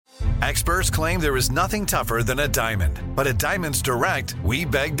Experts claim there is nothing tougher than a diamond. But at Diamonds Direct, we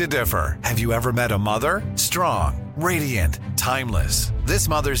beg to differ. Have you ever met a mother? Strong, radiant, timeless. This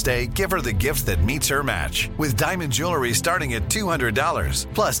Mother's Day, give her the gift that meets her match. With diamond jewelry starting at $200.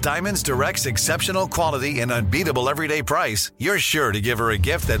 Plus Diamonds Direct's exceptional quality and unbeatable everyday price, you're sure to give her a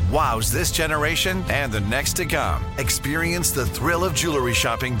gift that wows this generation and the next to come. Experience the thrill of jewelry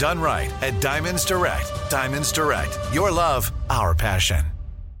shopping done right at Diamonds Direct. Diamonds Direct. Your love, our passion.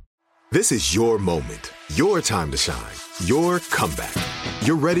 This is your moment, your time to shine, your comeback.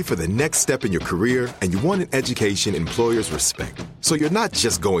 You're ready for the next step in your career, and you want an education employers respect. So you're not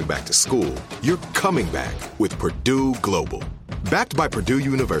just going back to school, you're coming back with Purdue Global. Backed by Purdue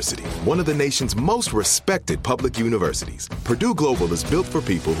University, one of the nation's most respected public universities, Purdue Global is built for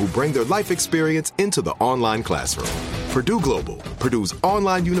people who bring their life experience into the online classroom. Purdue Global, Purdue's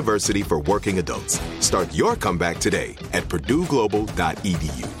online university for working adults. Start your comeback today at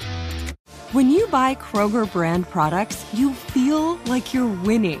purdueglobal.edu. When you buy Kroger brand products, you feel like you're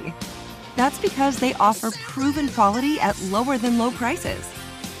winning. That's because they offer proven quality at lower than low prices.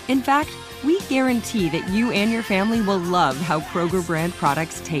 In fact, we guarantee that you and your family will love how Kroger brand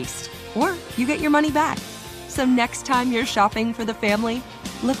products taste, or you get your money back. So next time you're shopping for the family,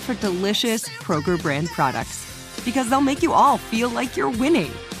 look for delicious Kroger brand products, because they'll make you all feel like you're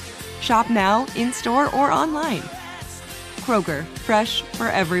winning. Shop now, in-store, or online. Kroger, fresh for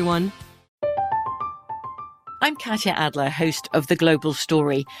everyone. I'm Katya Adler, host of The Global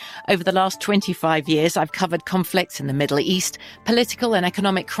Story. Over the last 25 years, I've covered conflicts in the Middle East, political and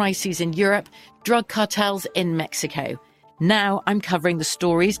economic crises in Europe, drug cartels in Mexico. Now I'm covering the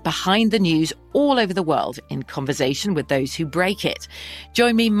stories behind the news all over the world in conversation with those who break it.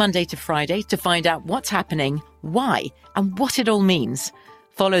 Join me Monday to Friday to find out what's happening, why, and what it all means.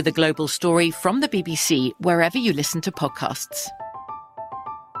 Follow The Global Story from the BBC wherever you listen to podcasts.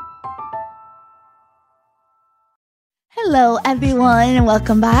 Hello, everyone, and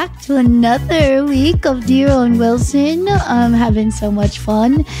welcome back to another week of Dear Owen Wilson. I'm having so much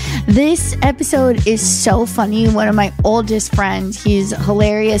fun. This episode is so funny. One of my oldest friends, he's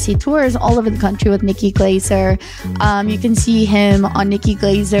hilarious. He tours all over the country with Nikki Glaser. You can see him on Nikki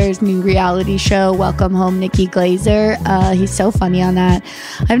Glaser's new reality show, Welcome Home, Nikki Glaser. He's so funny on that.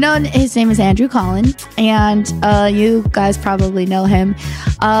 I've known his name is Andrew Collin, and you guys probably know him.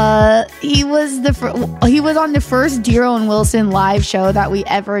 He was on the first Dear Owen Wilson live show that we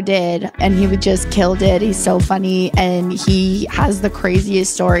ever did, and he just killed it. He's so funny, and he has the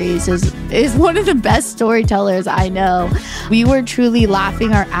craziest stories. Is one of the best storytellers I know. We were truly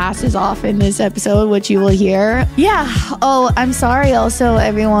laughing our asses off in this episode, which you will hear. Yeah. Oh, I'm sorry also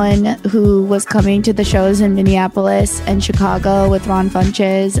everyone who was coming to the shows in Minneapolis and Chicago with Ron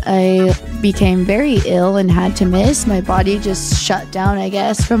Funches. I became very ill and had to miss. My body just shut down, I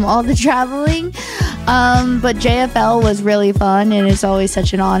guess, from all the traveling. But JFL was really fun, and it's always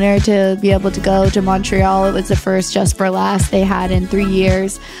such an honor to be able to go to Montreal. It was the first Just for Laughs they had in 3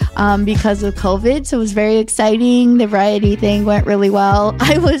 years because of COVID, so it was very exciting. The variety thing went really well.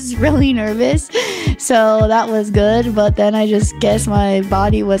 I was really nervous, so that was good, but then I just guess my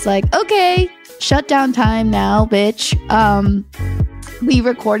body was like, okay, shutdown time now, bitch. We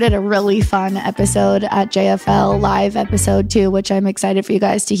recorded a really fun episode at JFL, live episode 2, which I'm excited for you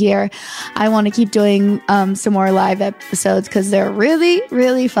guys to hear. I want to keep doing some more live episodes because they're really,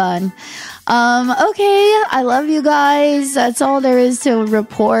 really fun. Okay, I love you guys. That's all there is to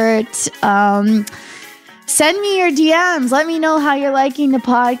report. Send me your DMs. Let me know how you're liking the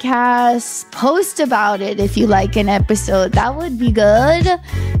podcast. Post about it if you like an episode. That would be good.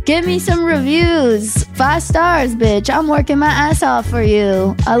 Give me some reviews. 5 stars, bitch. I'm working my ass off for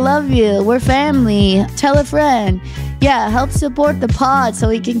you. I love you. We're family. Tell a friend. Yeah, help support the pod so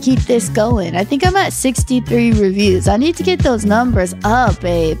we can keep this going. I think I'm at 63 reviews. I need to get those numbers up,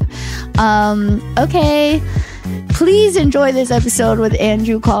 babe. Okay. Please enjoy this episode with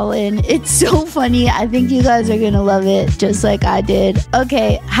Andrew Collin. It's so funny. I think you guys are going to love it just like I did.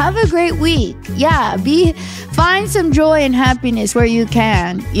 Okay, have a great week. Yeah, find some joy and happiness where you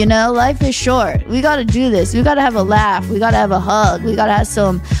can. You know, life is short. We got to do this. We got to have a laugh. We got to have a hug. We got to have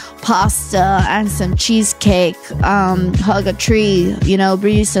some pasta and some cheesecake. Hug a tree, you know,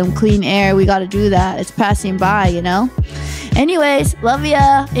 breathe some clean air. We got to do that. It's passing by, you know. Anyways, love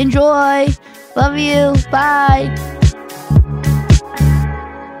ya. Enjoy. Love you. Bye.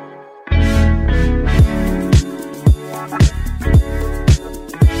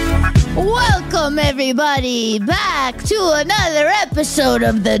 Welcome, everybody, back to another episode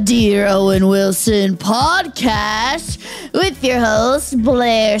of the Dear Owen Wilson podcast with your host,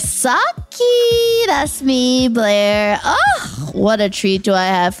 Blair Saki. That's me, Blair. Oh, what a treat do I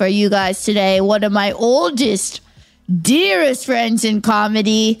have for you guys today. One of my oldest, dearest friends in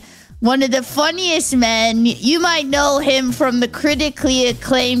comedy. One of the funniest men. You might know him from the critically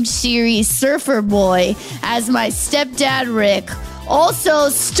acclaimed series Surfer Boy as my stepdad, Rick. Also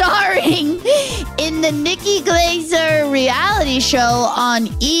starring in the Nikki Glaser reality show on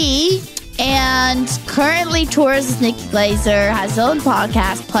E! And currently tours with Nikki Glaser, has his own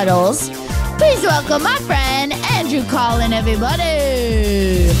podcast, Puddles. Please welcome my friend, Andrew Collin,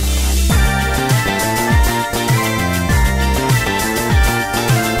 everybody.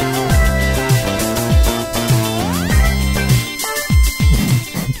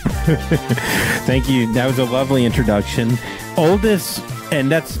 Thank you. That was a lovely introduction. Oldest,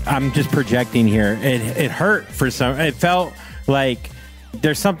 and I'm just projecting here. It hurt for some. It felt like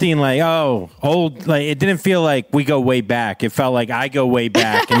there's something like, oh, old. Like it didn't feel like we go way back. It felt like I go way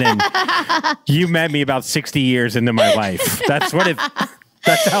back, and then you met me about 60 years into my life. That's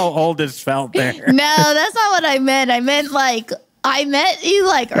how oldest felt there. No, that's not what I meant. I meant like I met you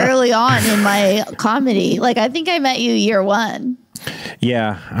like early on in my comedy. Like I think I met you year one.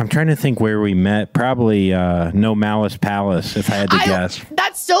 Yeah, I'm trying to think where we met. Probably No Malice Palace, if I had to guess.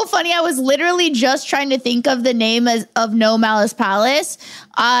 That's so funny. I was literally just trying to think of the name of No Malice Palace.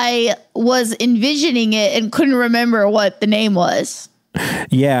 I was envisioning it and couldn't remember what the name was.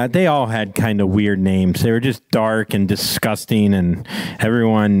 Yeah, they all had kind of weird names. They were just dark and disgusting, and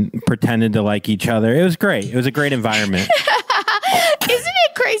everyone pretended to like each other. It was great. It was a great environment. Isn't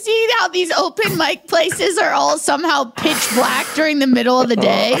it crazy how these open mic places are all somehow pitch black during the middle of the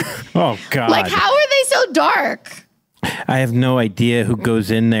day? Oh, God. Like, how are they so dark? I have no idea who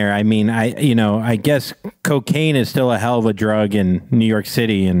goes in there. I mean, I guess cocaine is still a hell of a drug in New York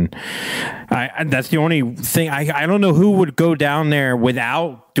City, and that's the only thing. I don't know who would go down there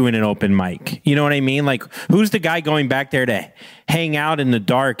without doing an open mic. You know what I mean? Like, who's the guy going back there to hang out in the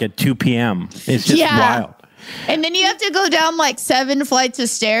dark at 2 p.m.? It's just wild. And then you have to go down like 7 flights of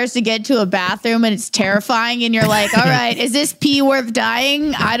stairs to get to a bathroom, and it's terrifying. And you're like, all right, is this pee worth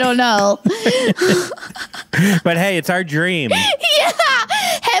dying? I don't know. But hey, it's our dream. Yeah.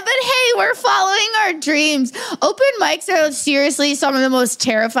 But hey, we're following our dreams. Open mics are seriously some of the most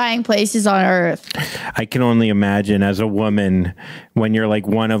terrifying places on earth. I can only imagine as a woman when you're like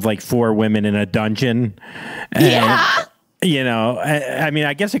one of like 4 women in a dungeon. Yeah. You know, I mean,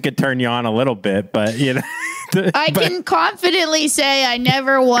 I guess it could turn you on a little bit, but, you know. I can confidently say I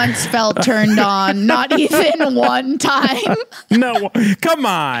never once felt turned on, not even one time. No, come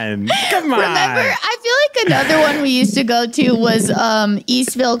on. Remember, I feel like another one we used to go to was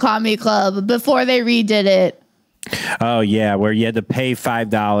Eastville Comedy Club before they redid it. Oh, yeah, where you had to pay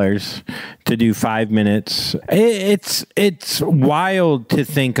 $5 to do 5 minutes. It's wild to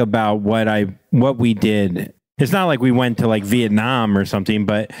think about what we did. It's not like we went to like Vietnam or something,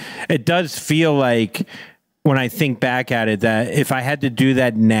 but it does feel like when I think back at it that if I had to do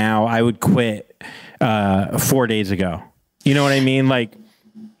that now, I would quit 4 days ago. You know what I mean? Like,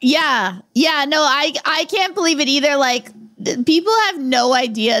 yeah. No, I can't believe it either. Like, people have no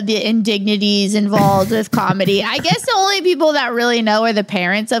idea the indignities involved with comedy. I guess the only people that really know are the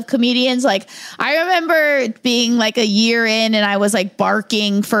parents of comedians. Like, I remember being like a year in and I was like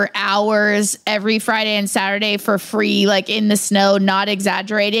barking for hours every Friday and Saturday for free, like in the snow, not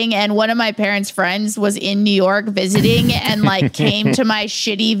exaggerating. And one of my parents' friends was in New York visiting and like came to my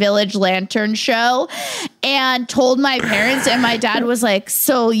shitty Village Lantern show and told my parents, and my dad was like,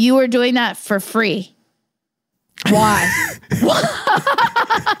 so you were doing that for free? Why?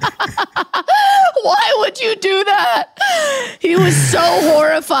 Why would you do that? He was so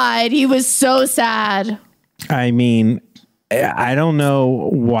horrified. He was so sad. I mean, I don't know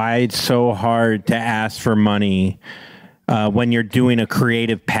why it's so hard to ask for money when you're doing a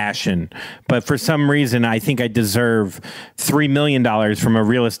creative passion. But for some reason, I think I deserve $3 million from a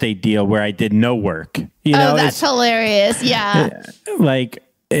real estate deal where I did no work. You know, that's hilarious. Yeah. Like,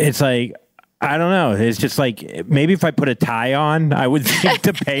 it's like, I don't know. It's just like, maybe if I put a tie on, I would think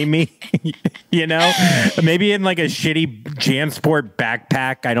to pay me, you know, maybe in like a shitty JanSport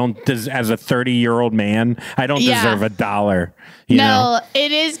backpack. I don't, as a 30-year-old man, I don't deserve $1. You know?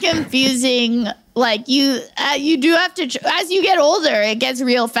 It is confusing. Like you do have to, as you get older, it gets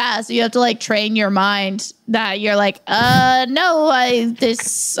real fast. You have to like train your mind that you're like, no,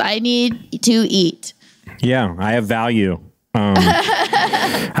 I need to eat. Yeah, I have value.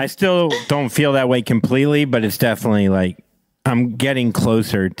 I still don't feel that way completely, but it's definitely like I'm getting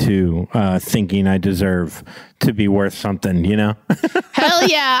closer to thinking I deserve to be worth something, you know? Hell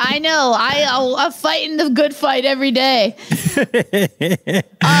yeah, I know. I'm fighting the good fight every day.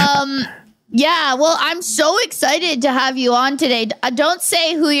 Yeah, well, I'm so excited to have you on today. Don't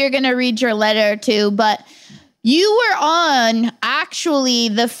say who you're going to read your letter to, but you were on actually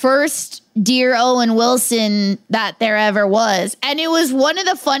the first Dear Owen Wilson that there ever was. And it was one of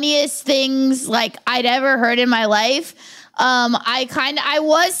the funniest things like I'd ever heard in my life. I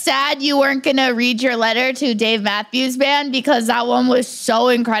was sad you weren't going to read your letter to Dave Matthews Band because that one was so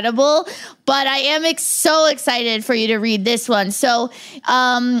incredible. But I am so excited for you to read this one. So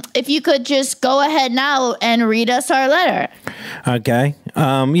if you could just go ahead now and read us our letter. Okay.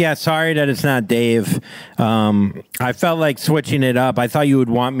 Yeah, sorry that it's not Dave. I felt like switching it up. I thought you would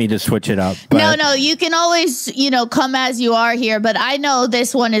want me to switch it up. But No, you can always, come as you are here. But I know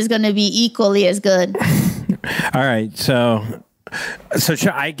this one is going to be equally as good. All right, so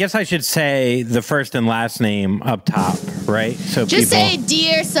I guess I should say the first and last name up top, right? So just say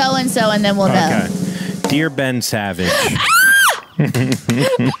Dear So and So, and then we'll know. Dear Ben Savage.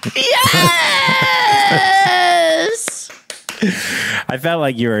 Yes. I felt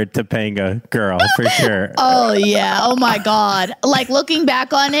like you were a Topanga girl for sure. Oh yeah. Oh my God. Like looking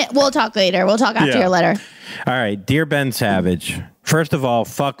back on it, we'll talk later. We'll talk after your letter. All right, Dear Ben Savage. First of all,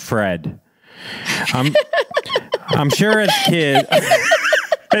 fuck Fred. I'm sure as kids,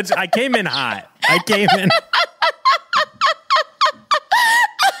 I came in hot. I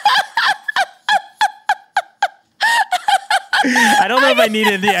don't know if I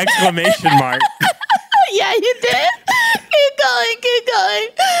needed the exclamation mark. Yeah, you did. Keep going.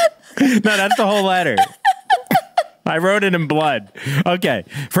 No, that's the whole letter. I wrote it in blood. Okay.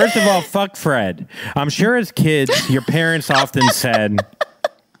 First of all, fuck Fred. I'm sure as kids, your parents often said,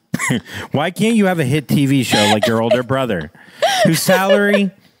 why can't you have a hit TV show like your older brother, whose salary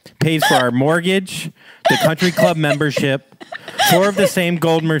pays for our mortgage, the country club membership, 4 of the same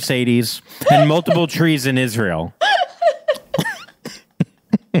gold Mercedes, and multiple trees in Israel?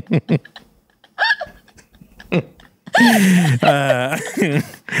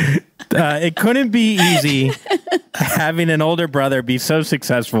 It couldn't be easy having an older brother be so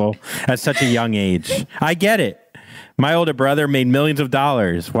successful at such a young age. I get it. My older brother made millions of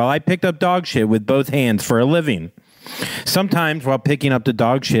dollars while I picked up dog shit with both hands for a living. Sometimes while picking up the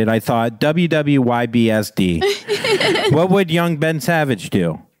dog shit, I thought, WWYBSD. What would young Ben Savage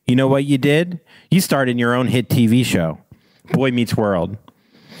do? You know what you did? You started your own hit TV show, Boy Meets World.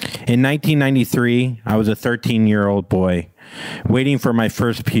 In 1993, I was a 13-year-old boy waiting for my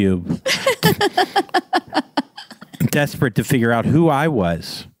first pube, desperate to figure out who I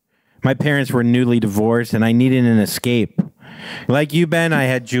was. My parents were newly divorced, and I needed an escape. Like you, Ben, I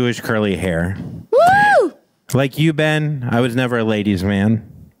had Jewish curly hair. Woo! Like you, Ben, I was never a ladies'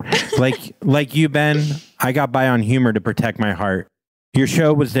 man. Like you, Ben, I got by on humor to protect my heart. Your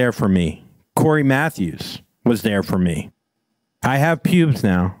show was there for me. Corey Matthews was there for me. I have pubes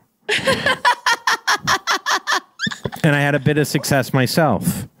now. And I had a bit of success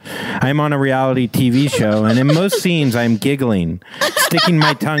myself. I'm on a reality TV show, and in most scenes, I'm giggling, sticking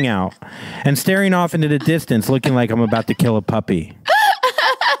my tongue out, and staring off into the distance, looking like I'm about to kill a puppy.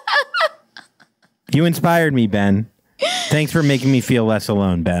 You inspired me, Ben. Thanks for making me feel less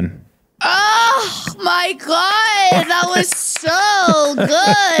alone, Ben. Oh, my God. That was so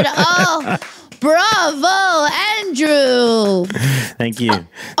good. Oh, bravo, Andrew. Thank you.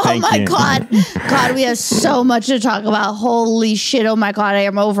 Oh my God. God, we have so much to talk about. Holy shit. Oh my God, I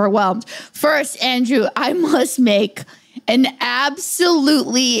am overwhelmed. First, Andrew, I must make an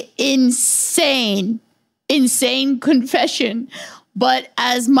absolutely insane confession. But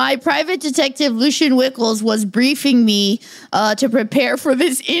as my private detective, Lucian Wickles, was briefing me to prepare for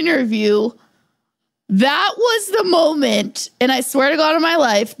this interview, that was the moment, and I swear to God in my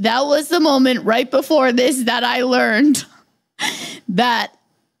life, that was the moment right before this that I learned that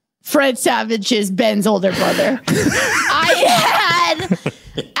Fred Savage is Ben's older brother. I had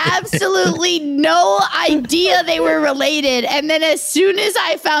absolutely no idea they were related. And then as soon as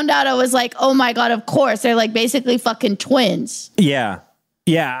I found out, I was like, oh my God, of course. They're like basically fucking twins. Yeah.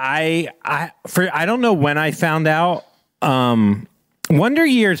 Yeah. I don't know when I found out. Wonder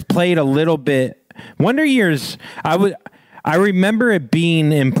Years played a little bit. Wonder Years, I remember it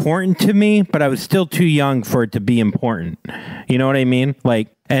being important to me, but I was still too young for it to be important. You know what I mean? Like,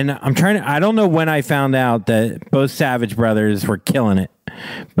 and I don't know when I found out that both Savage brothers were killing it.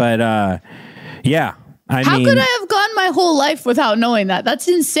 But, yeah. How could I have gone my whole life without knowing that? That's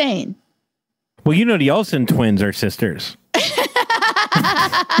insane. Well, you know, the Olsen twins are sisters.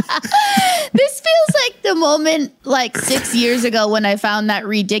 This feels like the moment like 6 years ago when I found that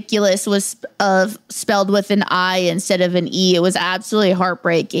ridiculous was spelled with an I instead of an E. It was absolutely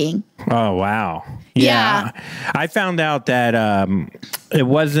heartbreaking. Oh, wow. Yeah. I found out that it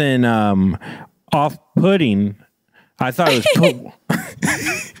wasn't off-putting. I thought it was cool.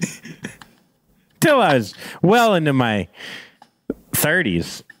 Till I was well into my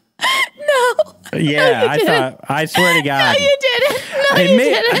 30s. No. Yeah, no, I swear to God. No, you didn't. No, you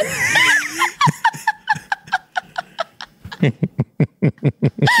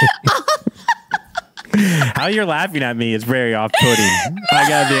didn't. How you're laughing at me is very off-putting. I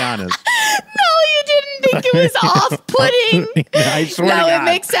gotta be honest. No, you didn't think it was off-putting. I swear to God. No, it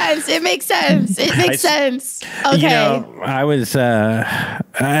makes sense. It makes sense. It makes sense. Okay. You know, I was,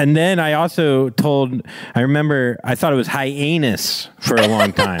 and then I also told, I remember I thought it was hyenas for a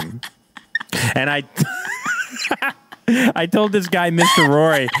long time. And I told this guy, Mr.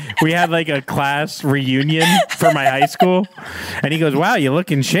 Roy, we had like a class reunion for my high school. And he goes, wow, you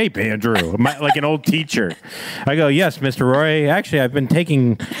look in shape, Andrew. Like an old teacher. I go, yes, Mr. Roy. Actually, I've been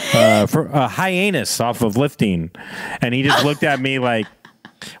taking hyenas off of lifting. And he just looked at me like,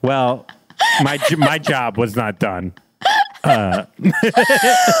 well, my job was not done.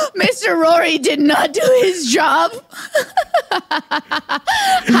 Mr. Rory did not do his job.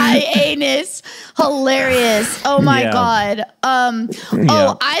 Hyenas. Hilarious. Oh my God.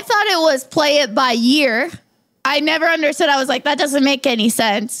 I thought it was play it by year. I never understood. I was like, that doesn't make any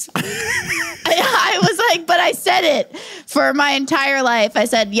sense. I was like, but I said it for my entire life. I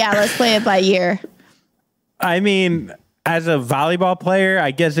said, yeah, let's play it by year. I mean, as a volleyball player,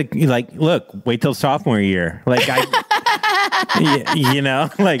 I guess look, wait till sophomore year. Like you know,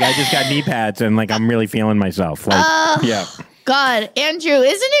 like I just got knee pads and like I'm really feeling myself. Like, yeah. God, Andrew,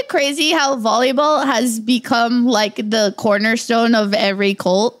 isn't it crazy how volleyball has become like the cornerstone of every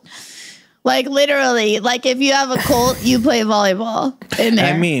cult? Like literally, like if you have a cult, you play volleyball in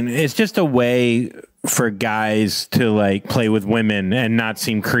there. I mean, it's just a way for guys to like play with women and not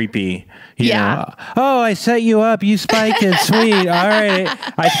seem creepy. You know? Oh, I set you up. You spiked it. Sweet. All right.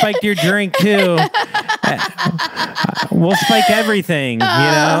 I spiked your drink too. We'll spike everything. You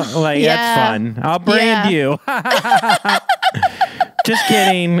know, like that's fun. I'll brand you. Just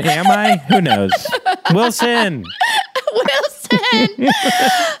kidding. Am I? Who knows? Wilson. Okay,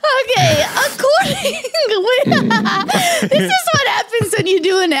 this is what happens when you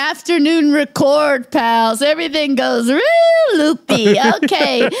do an afternoon record, pals. Everything goes real loopy.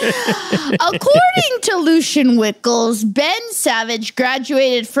 Okay. According to Lucian Wickles, Ben Savage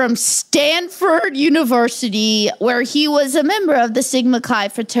graduated from Stanford University, where he was a member of the Sigma Chi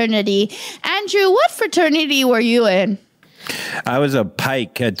fraternity. Andrew, what fraternity were you in? I was a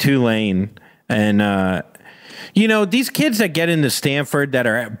Pike at Tulane, and you know, these kids that get into Stanford that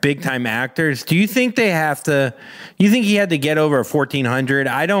are big time actors, do you think they have to, you think he had to get over a 1400?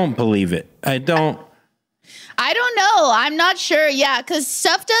 I don't believe it. I don't know. I'm not sure. Yeah, because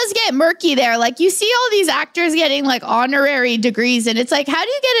stuff does get murky there. Like you see all these actors getting like honorary degrees, and it's like, how do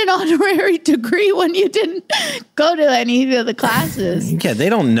you get an honorary degree when you didn't go to any of the classes? Yeah, they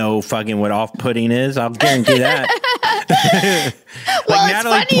don't know fucking what off-putting is. I'll guarantee that. Well, like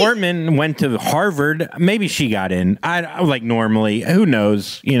Natalie Portman went to Harvard. Maybe she got in. I like normally. Who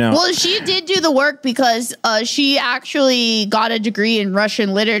knows? You know. Well, she did do the work because she actually got a degree in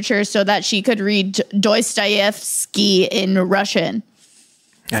Russian literature so that she could read Dostoevsky in Russian.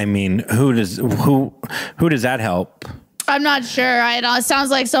 I mean, who does that help? I'm not sure. It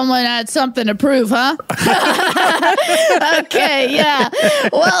sounds like someone had something to prove, huh? Okay, yeah.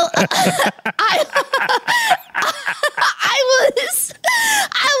 Well, I was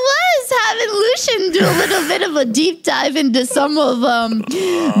having Lucian do a little bit of a deep dive into some of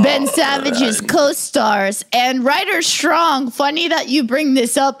Ben Savage's co-stars. And Ryder Strong, funny that you bring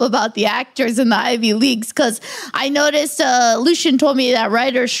this up about the actors in the Ivy Leagues, because I noticed Lucian told me that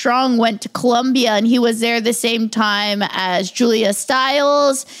Ryder Strong went to Columbia and he was there the same time as Julia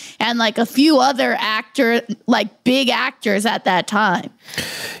Stiles and like a few other big actors at that time.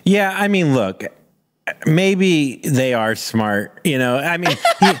 Yeah, I mean, look, maybe they are smart, you know. I mean,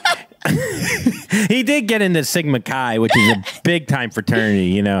 he did get into Sigma Chi, which is a big time fraternity,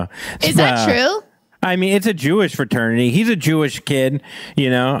 you know. Is that true? I mean, it's a Jewish fraternity. He's a Jewish kid,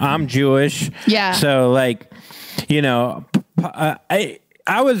 you know. I'm Jewish. Yeah. So like, you know, I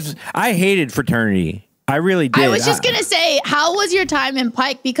hated fraternity. I really did. I was just going to say, how was your time in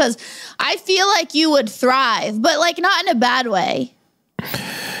Pike? Because I feel like you would thrive, but like not in a bad way.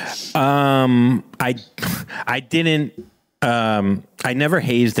 I didn't, I never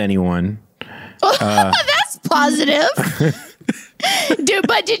hazed anyone. That's positive. Dude,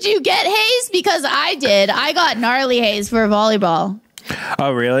 but did you get haze? Because I did. I got gnarly haze for volleyball.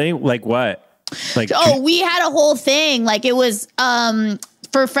 Oh, really? Like what? Like, we had a whole thing. Like it was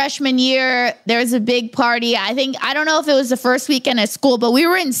for freshman year, there was a big party. I don't know if it was the first weekend at school, but we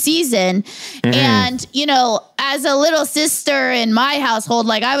were in season. And, you know, as a little sister in my household,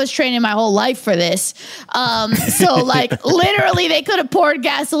 like I was training my whole life for this. So like literally they could have poured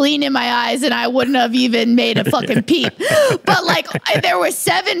gasoline in my eyes and I wouldn't have even made a fucking peep. But like there were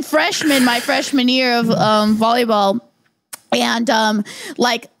 7 freshmen my freshman year of volleyball. And,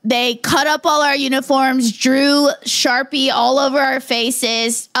 like they cut up all our uniforms, drew Sharpie all over our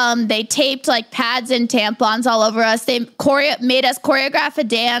faces. They taped like pads and tampons all over us. They made us choreograph a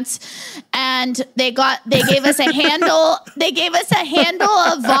dance, and they gave us a handle. They gave us a handle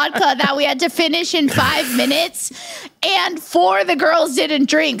of vodka that we had to finish in 5 minutes. And 4 of the girls didn't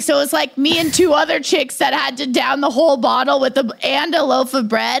drink. So it was like me and 2 other chicks that had to down the whole bottle and a loaf of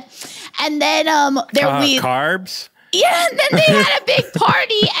bread. And then, carbs. Yeah, and then they had a big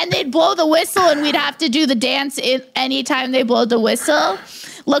party, and they'd blow the whistle, and we'd have to do the dance anytime they blowed the whistle,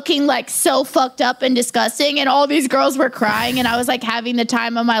 looking like so fucked up and disgusting. And all these girls were crying, and I was like having the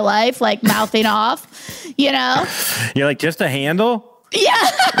time of my life, like mouthing off, you know? You're like, just a handle? Yeah.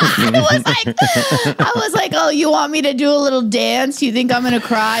 I was like, oh, you want me to do a little dance? You think I'm going to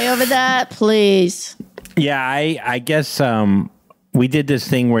cry over that? Please. Yeah, I guess we did this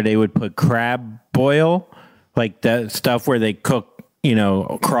thing where they would put crab boil, like the stuff where they cook, you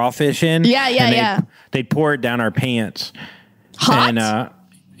know, crawfish in. Yeah. They pour it down our pants. Hot?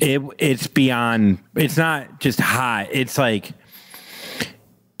 And it's beyond, it's not just hot. It's like,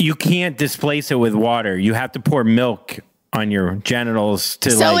 you can't displace it with water. You have to pour milk on your genitals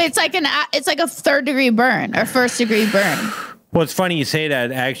to So it's like a 3rd degree burn or 1st degree burn. Well, it's funny you say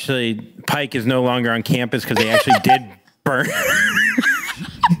that. Actually, Pike is no longer on campus because they actually did burn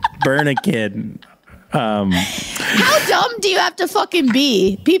a kid. How dumb do you have to fucking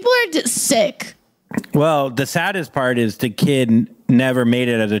be? People are just sick. Well, the saddest part is the kid never made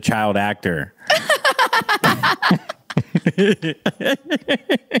it as a child actor.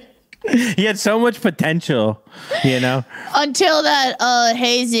 He had so much potential, you know? Until that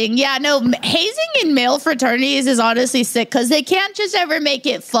hazing. Yeah, no, hazing in male fraternities is honestly sick because they can't just ever make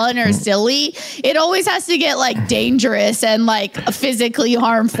it fun or silly. It always has to get like dangerous and like physically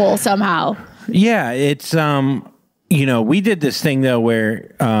harmful somehow. Yeah, it's you know, we did this thing though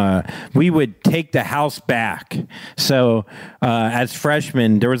where we would take the house back. So as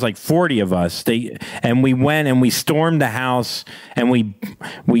freshmen, there was like 40 of us. And we went and we stormed the house and we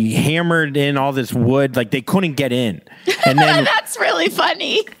hammered in all this wood, like they couldn't get in. And then that's really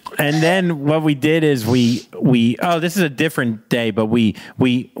funny. And then what we did is we this is a different day, but we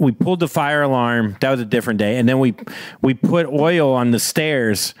pulled the fire alarm. That was a different day. And then we put oil on the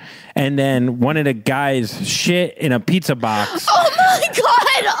stairs, and then one of the guys shit in a pizza box. Oh my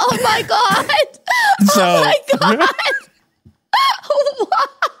god! Oh my god! Oh my god!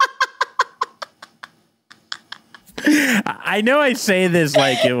 I know I say this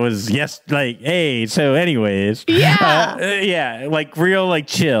like it was hey, so anyways. Yeah. Like real, like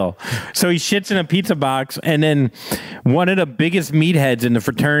chill. So he shits in a pizza box, and then one of the biggest meatheads in the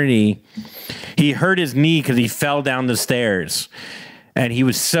fraternity, he hurt his knee because he fell down the stairs. And he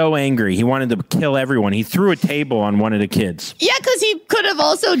was so angry. He wanted to kill everyone. He threw a table on one of the kids. Yeah, because he could have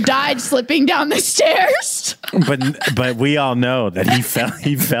also died slipping down the stairs. But we all know that he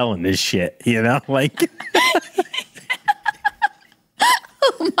fell in this shit, you know? Like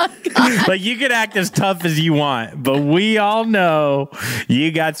oh my god. Like you can act as tough as you want, but we all know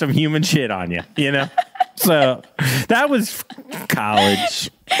you got some human shit on you, you know? So that was college.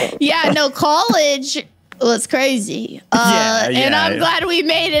 Yeah, no, college was crazy. And I'm glad we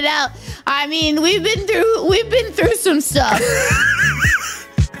made it out. I mean, we've been through some stuff.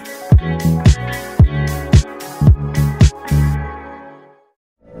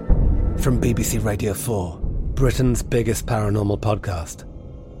 From BBC Radio 4, Britain's biggest paranormal podcast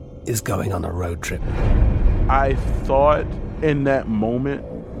is going on a road trip. I thought in that moment,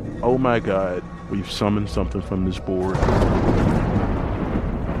 oh my God, we've summoned something from this board.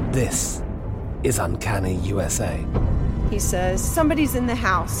 This is Uncanny USA. He says, somebody's in the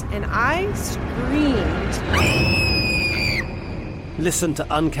house, and I screamed. Listen to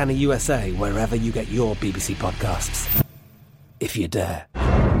Uncanny USA wherever you get your BBC podcasts, if you dare.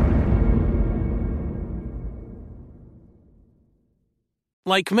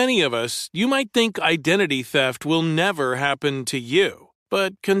 Like many of us, you might think identity theft will never happen to you.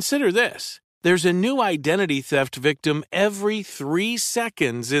 But consider this. There's a new identity theft victim every 3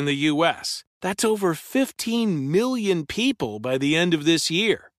 seconds in the U.S., That's over 15 million people by the end of this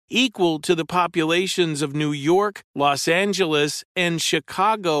year, equal to the populations of New York, Los Angeles, and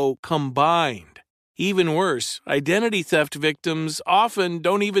Chicago combined. Even worse, identity theft victims often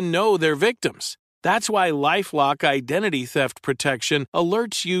don't even know they're victims. That's why LifeLock Identity Theft Protection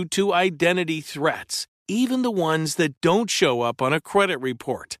alerts you to identity threats, even the ones that don't show up on a credit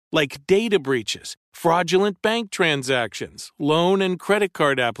report, like data breaches, fraudulent bank transactions, loan and credit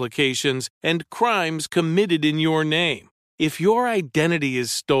card applications, and crimes committed in your name. If your identity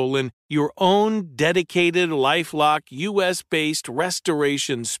is stolen, your own dedicated LifeLock US-based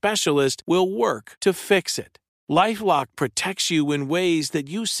restoration specialist will work to fix it. LifeLock protects you in ways that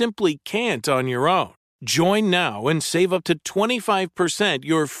you simply can't on your own. Join now and save up to 25%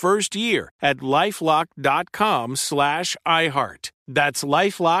 your first year at LifeLock.com/iHeart. That's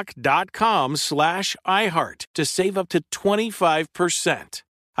LifeLock.com/iHeart to save up to 25%.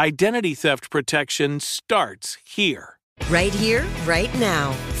 Identity theft protection starts here. Right here, right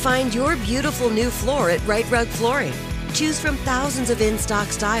now. Find your beautiful new floor at Right Rug Flooring. Choose from thousands of in-stock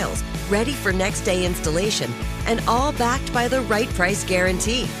styles, ready for next day installation, and all backed by the right price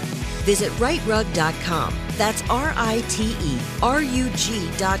guarantee. Visit rightrug.com. That's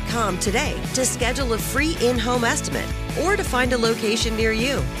RITERUG.com today to schedule a free in-home estimate or to find a location near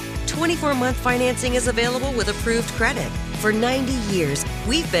you. 24-month financing is available with approved credit. For 90 years,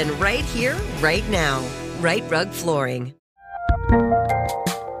 we've been right here, right now. Right Rug Flooring.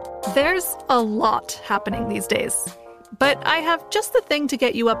 There's a lot happening these days, but I have just the thing to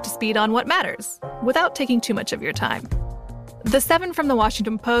get you up to speed on what matters without taking too much of your time. The 7 from the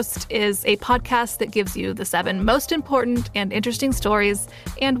Washington Post is a podcast that gives you the 7 most important and interesting stories,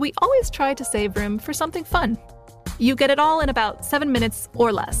 and we always try to save room for something fun. You get it all in about 7 minutes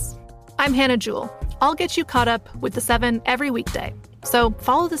or less. I'm Hannah Jewell. I'll get you caught up with the 7 every weekday. So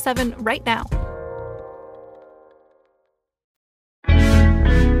follow the 7 right now.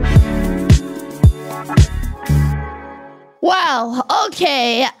 Wow.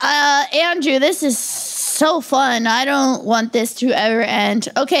 Okay. Andrew, this is so fun. I don't want this to ever end.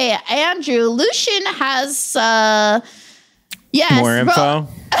 Okay, Andrew, Lucian has yes, more info.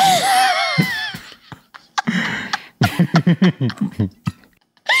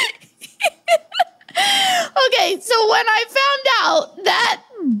 Okay, so when I found out that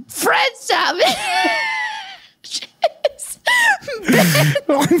Fred Savage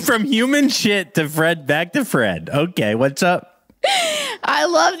from human shit to Fred, back to Fred. Okay, what's up? I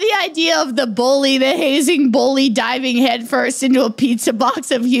love the idea of the hazing bully diving headfirst into a pizza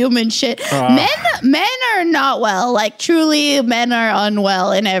box of human shit. Men are not well. Like, truly, men are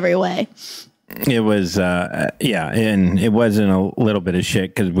unwell in every way. It was, yeah, and it wasn't a little bit of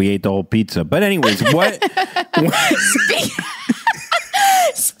shit because we ate the whole pizza. But anyways, what?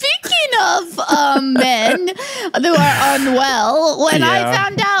 Speaking of men who are unwell, when I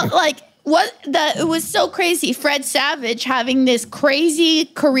found out, it was so crazy. Fred Savage having this crazy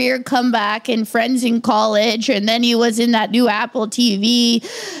career comeback in Friends in College, and then he was in that new Apple TV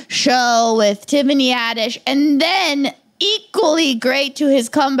show with Tiffany Haddish, and then equally great to his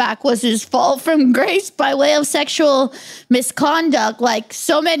comeback was his fall from grace by way of sexual misconduct, like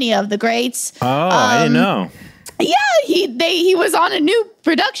so many of the greats. Oh, I didn't know. Yeah, he was on a new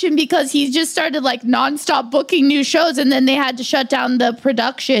production because he just started like nonstop booking new shows, and then they had to shut down the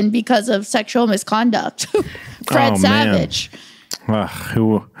production because of sexual misconduct. Fred Savage. Play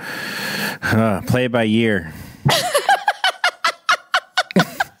it by ear.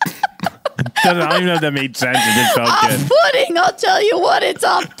 I don't even know if that made sense. It just felt good. Off-putting, I'll tell you what, it's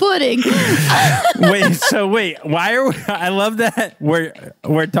off-putting. Wait, why are we, I love that we're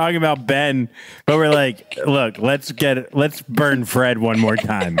talking about Ben, but we're like, look, let's burn Fred one more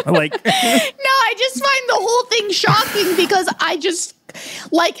time. Like, no, I just find the whole thing shocking because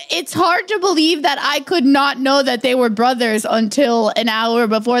it's hard to believe that I could not know that they were brothers until an hour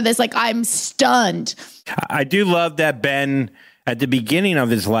before this. Like, I'm stunned. I do love that Ben, at the beginning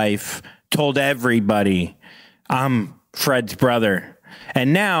of his life, told everybody, I'm Fred's brother.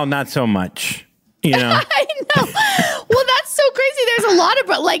 And now, not so much, you know? I know. Well, that's so crazy. There's a lot of,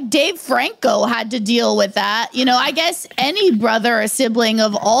 Dave Franco had to deal with that. You know, I guess any brother or sibling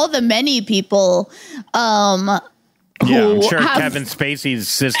of all the many people, I'm sure Kevin Spacey's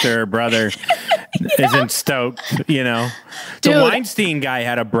sister or brother isn't stoked, you know? Dude. The Weinstein guy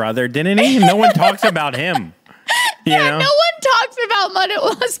had a brother, didn't he? No one talks about him. You know? No one talks about what it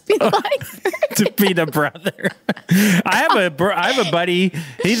was to be the brother. I have a buddy.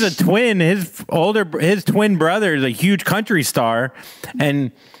 He's a twin. His twin brother is a huge country star,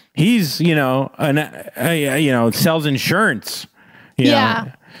 and he's sells insurance. You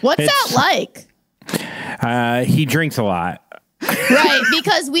know? What's that like? He drinks a lot. Right,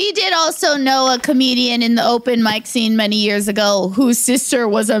 because we did also know a comedian in the open mic scene many years ago whose sister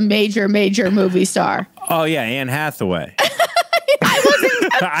was a major movie star. Oh, yeah, Anne Hathaway.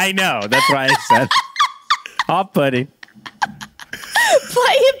 I know. That's why I said I'll put it.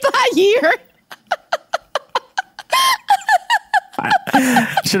 Play it by ear.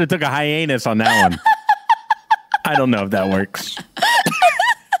 I should have took a hiatus on that one. I don't know if that works.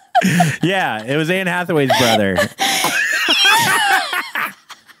 Yeah, it was Anne Hathaway's brother.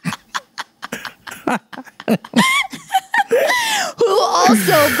 Who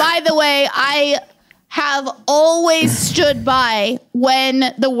also, by the way, I have always stood by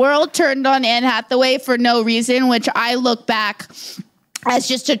when the world turned on Anne Hathaway for no reason, which I look back as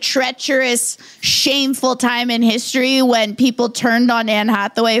just a treacherous, shameful time in history when people turned on Anne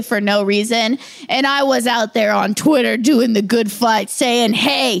Hathaway for no reason. And I was out there on Twitter doing the good fight saying,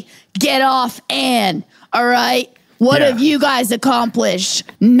 hey, get off Anne. All right. What have you guys accomplished?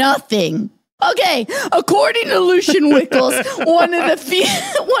 Nothing. Okay, according to Lucian Wickles, one of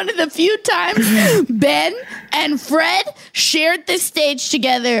the few times Ben and Fred shared this stage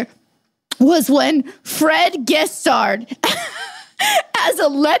together was when Fred guest starred as a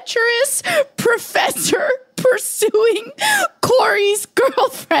lecherous professor pursuing Corey's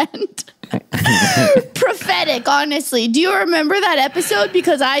girlfriend. Prophetic, honestly. Do you remember that episode?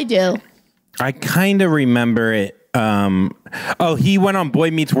 Because I do. I kind of remember it. He went on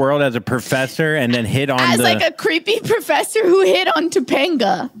Boy Meets World as a professor and then hit on like a creepy professor who hit on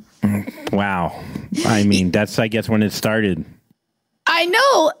Topanga. Wow. I mean, that's, I guess, when it started. I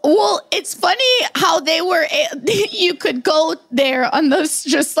know. Well, it's funny how you could go there on those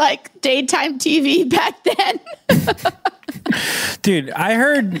just like daytime TV back then. Dude,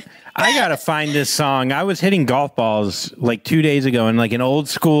 I gotta find this song. I was hitting golf balls like 2 days ago and like an old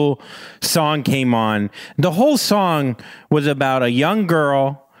school song came on. The whole song was about a young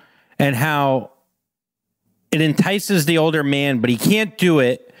girl and how it entices the older man, but he can't do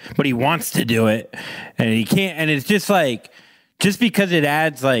it, but he wants to do it. And he can't. And it's just like, just because it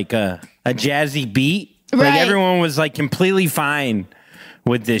adds like a jazzy beat, right. Like everyone was like completely fine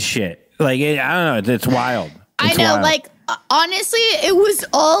with this shit. Like, I don't know. It's wild. I know, wild. Like, honestly, it was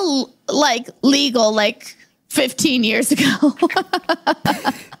all like legal like 15 years ago.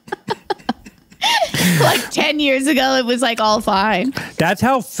 Like 10 years ago, it was like all fine. That's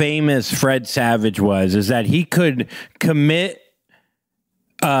how famous Fred Savage was, is that he could commit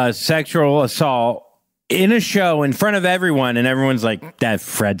sexual assault in a show in front of everyone, and everyone's like, that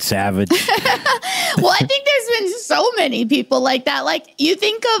Fred Savage. Well, I think there's been so many people like that. Like,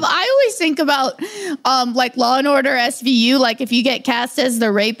 I always think about like Law and Order SVU, like if you get cast as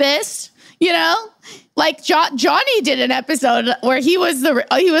the rapist, you know? Like Johnny did an episode where he was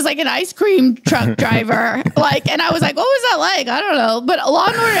like an ice cream truck driver. Like, and I was like, what was that like? I don't know. But Law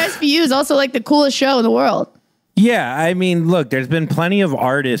and Order SVU is also like the coolest show in the world. Yeah, I mean, look, there's been plenty of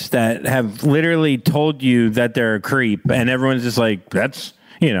artists that have literally told you that they're a creep, and everyone's just like, that's,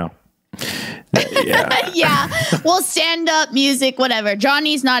 you know. Yeah. Yeah. Well, stand-up, music, whatever.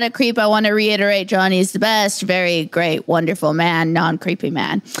 Johnny's not a creep. I want to reiterate, Johnny's the best. Very great, wonderful man, non-creepy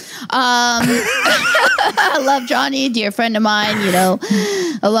man. I love Johnny, dear friend of mine, you know,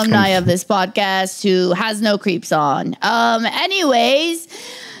 alumni of this podcast who has no creeps on. Anyways,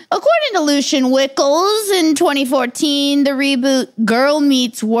 according to Lucian Wickles, in 2014, the reboot Girl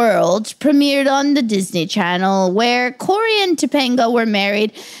Meets World premiered on the Disney Channel, where Corey and Topanga were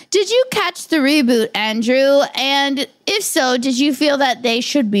married. Did you catch the reboot, Andrew? And if so, did you feel that they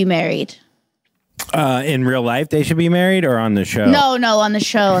should be married? In real life, they should be married, or on the show? No, on the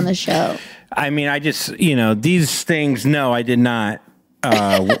show. I mean, I just, you know, these things, no, I did not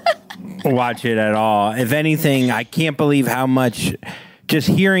watch it at all. If anything, I can't believe how much... Just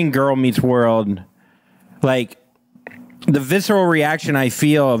hearing Girl Meets World, like the visceral reaction I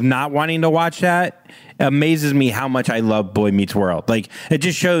feel of not wanting to watch that amazes me how much I love Boy Meets World. Like, it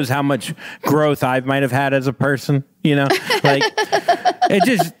just shows how much growth I might have had as a person, you know? Like,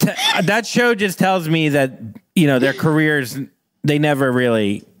 that show just tells me that, you know, their careers, they never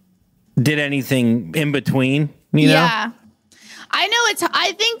really did anything in between, you know? Yeah.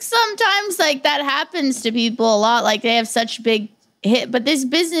 I think sometimes like that happens to people a lot. Like they have such big hit, but this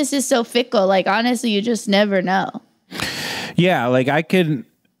business is so fickle. Like, honestly, you just never know. Yeah, like I could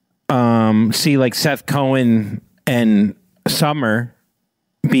see like Seth Cohen and Summer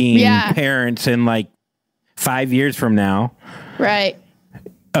being parents in like 5 years from now. Right.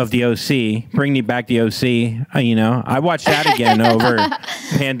 Of the OC. Bring me back the OC. You know, I watched that again over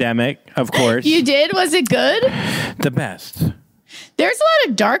pandemic, of course. You did? Was it good? The best. There's a lot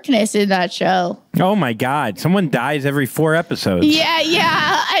of darkness in that show. Oh my God. Someone dies every 4 episodes.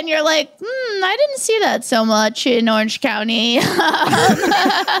 Yeah. And you're like, I didn't see that so much in Orange County.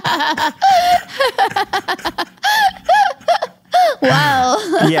 Wow.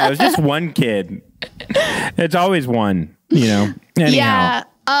 Yeah, it was just one kid. It's always one, Anyhow. Yeah.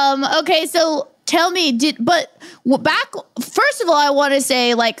 Okay, so tell me, first of all, I want to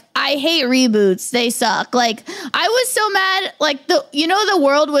say, like, I hate reboots. They suck. Like, I was so mad, like, the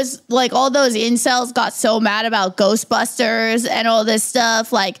world was, like, all those incels got so mad about Ghostbusters and all this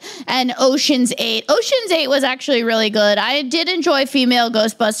stuff, like, and Ocean's 8. Ocean's 8 was actually really good. I did enjoy female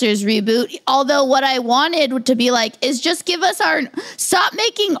Ghostbusters reboot, although what I wanted to be like is just stop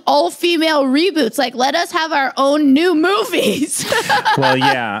making all female reboots. Like, let us have our own new movies. Well,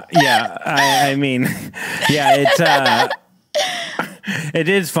 yeah. I mean, yeah, it's it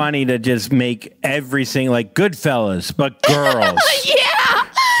is funny to just make every single, like, Goodfellas, but girls. Yeah.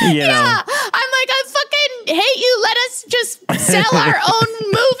 I'm like, I fucking hate you. Let us just sell our own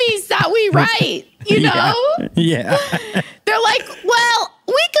movies that we write, Yeah. They're like, well,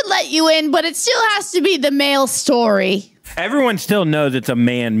 we could let you in, but it still has to be the male story. Everyone still knows it's a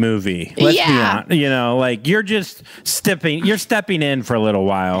man movie. Let's be honest. Like, you're just stepping in for a little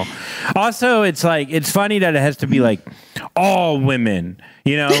while. Also, it's like, it's funny that it has to be like all women,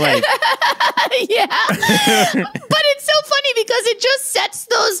 like. Yeah. But it's so funny because it just sets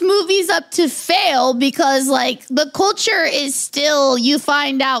those movies up to fail because, like, the culture is still, you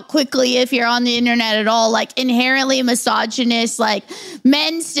find out quickly if you're on the internet at all, like, inherently misogynist. Like,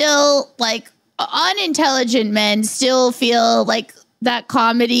 men still, like, unintelligent men still feel like that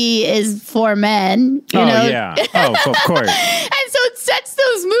comedy is for men, you know? Yeah. Oh, of course. And so it sets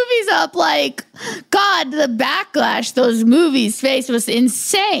those movies up like, God, the backlash those movies faced was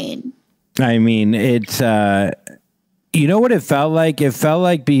insane. I mean, it's, you know what it felt like? It felt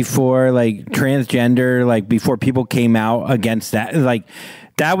like before, like, transgender, like, before people came out against that, like,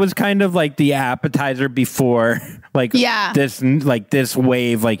 that was kind of like the appetizer before, like, this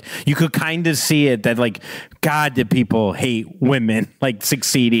wave. Like, you could kind of see it that, like, God, did people hate women, like,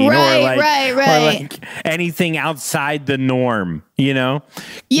 succeeding or like anything outside the norm, Yeah,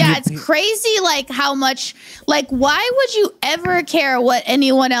 it's crazy, like, how much, like, why would you ever care what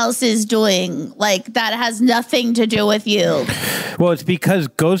anyone else is doing? Like, that has nothing to do with you. Well, it's because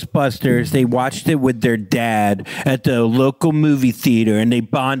Ghostbusters, they watched it with their dad at the local movie theater and they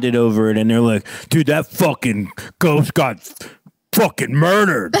bonded over it, and they're like, dude, that fucking ghost got fucking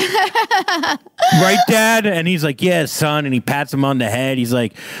murdered. Right, Dad? And he's like, yeah, son. And he pats him on the head. He's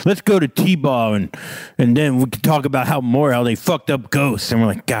like, let's go to T-Ball and then we can talk about how they fucked up ghosts. And we're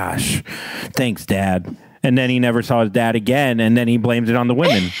like, gosh, thanks, Dad. And then he never saw his dad again. And then he blames it on the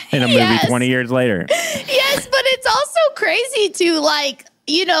women in a movie 20 years later. Yes, but it's also crazy to, like,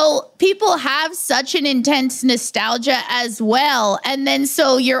 people have such an intense nostalgia as well. And then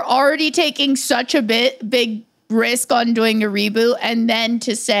so you're already taking such a big risk on doing a reboot, and then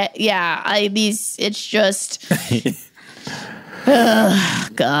to say, it's just,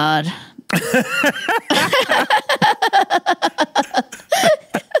 God.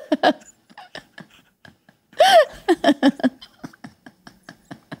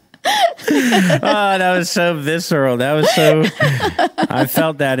 Oh, that was so visceral. I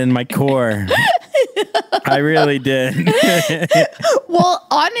felt that in my core. I really did. Well,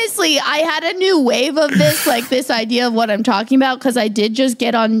 honestly, I had a new wave of this, like, this idea of what I'm talking about, because I did just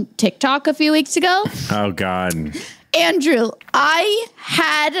get on TikTok a few weeks ago. Oh, God. Andrew, I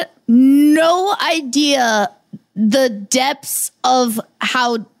had no idea the depths of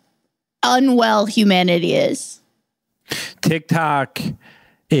how unwell humanity is. TikTok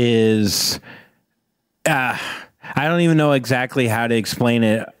is... I don't even know exactly how to explain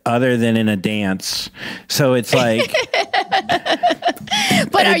it other than in a dance. So it's like...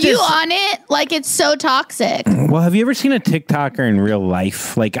 But are you on it? Like, it's so toxic. Well, have you ever seen a TikToker in real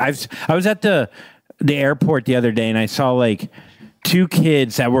life? Like, I was at the airport the other day and I saw, like, 2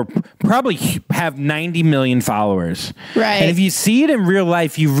 kids that were probably have 90 million followers. Right. And if you see it in real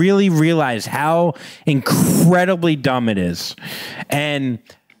life, you really realize how incredibly dumb it is. And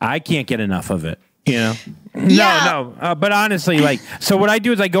I can't get enough of it. Yeah. No. But honestly, like, so what I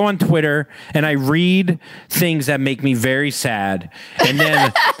do is I go on Twitter and I read things that make me very sad. And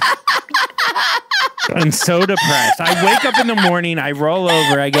then I'm so depressed. I wake up in the morning, I roll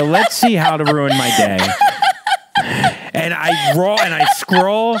over, I go, let's see how to ruin my day. And I roll and I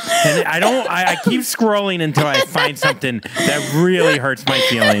scroll and I keep scrolling until I find something that really hurts my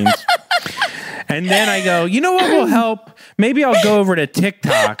feelings. And then I go, you know what will help? Maybe I'll go over to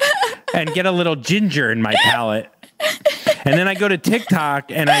TikTok and get a little ginger in my palate. And then I go to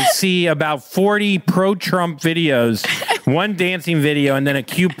TikTok and I see about 40 pro-Trump videos, one dancing video, and then a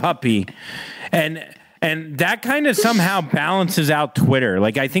cute puppy. And that kind of somehow balances out Twitter.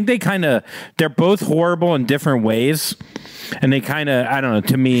 Like, I think they're both horrible in different ways. And they kind of, I don't know,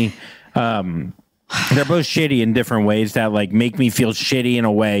 to me, they're both shitty in different ways that like make me feel shitty in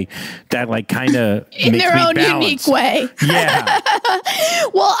a way that like kind of in their own unique way. Yeah.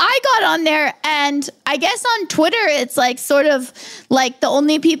 Well, I got on there, and I guess on Twitter it's like sort of like the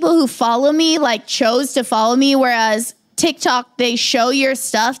only people who follow me like chose to follow me, whereas TikTok, they show your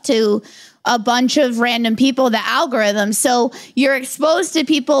stuff to a bunch of random people, the algorithm. So you're exposed to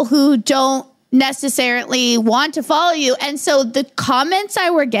people who don't necessarily want to follow you. And so the comments I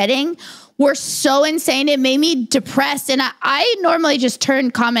were getting were so insane. It made me depressed. And I normally just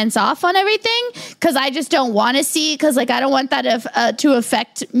turn comments off on everything because I just don't want to see, because like I don't want that to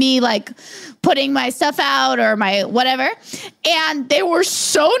affect me, like putting my stuff out or my whatever. And they were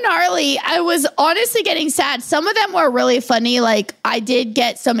so gnarly. I was honestly getting sad. Some of them were really funny. Like I did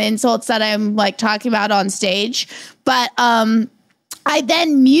get some insults that I'm like talking about on stage, but I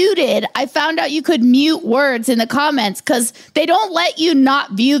then muted. I found out you could mute words in the comments because they don't let you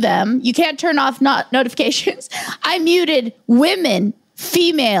not view them. You can't turn off notifications. I muted women,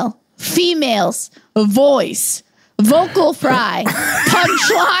 females, voice, vocal fry,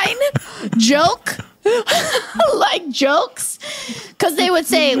 punchline, joke, like jokes. Because they would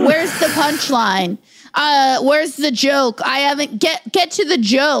say, where's the punchline? Where's the joke? I haven't get to the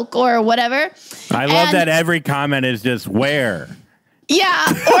joke or whatever. I love that every comment is just where. Yeah,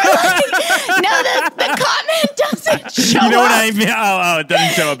 or like, no, the comment doesn't show You know up. what I mean? Oh, it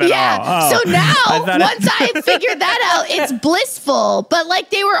doesn't show up at all. Oh. So now, once I figured that out, it's blissful. But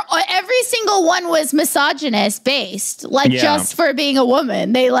like every single one was misogynist based, like just for being a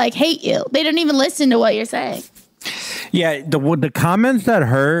woman. They like hate you. They don't even listen to what you're saying. Yeah, the comments that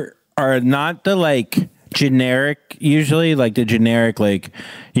hurt are not the like generic, usually like the generic, like,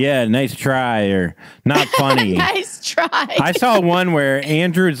 yeah, nice try or not funny. Nice try. I saw one where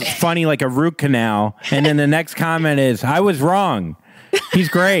Andrew's funny like a root canal, and then the next comment is, I was wrong. He's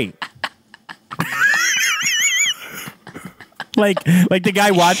great. like the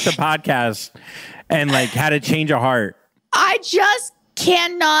guy watched the podcast and like had a change of heart. I just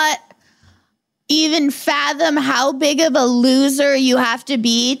cannot even fathom how big of a loser you have to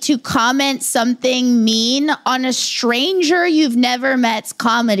be to comment something mean on a stranger you've never met's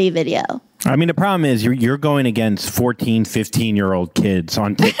comedy video. I mean, the problem is you're going against 14, 15-year-old kids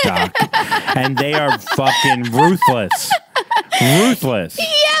on TikTok, and they are fucking ruthless. Ruthless.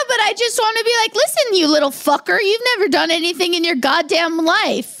 Yeah, but I just want to be like, listen, you little fucker, you've never done anything in your goddamn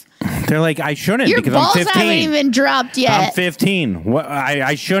life. They're like, I shouldn't your because I'm 15. Your balls haven't even dropped yet. I'm 15. What?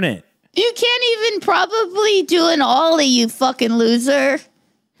 I shouldn't. You can't even probably do an ollie, you fucking loser.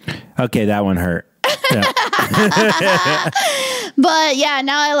 Okay, that one hurt. Yeah. But yeah,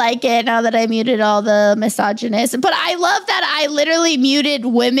 now I like it, now that I muted all the misogynists. But I love that I literally muted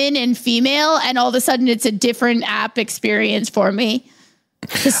women and female, and all of a sudden it's a different app experience for me.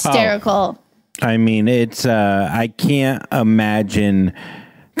 Hysterical. Oh, I mean, it's, I can't imagine,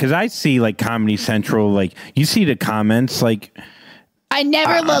 because I see like Comedy Central, like you see the comments, like, I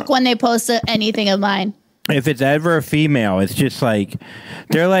never look when they post anything of mine. If it's ever a female, it's just like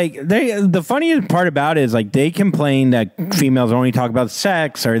the funniest part about it is like they complain that females only talk about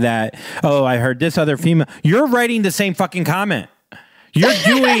sex, or that, oh, I heard this other female. You're writing the same fucking comment. You're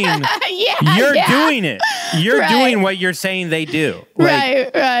doing doing it. You're doing what you're saying they do.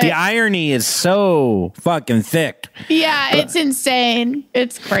 Like, right. The irony is so fucking thick. Yeah, it's insane.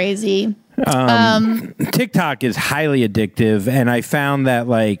 It's crazy. TikTok is highly addictive, and I found that,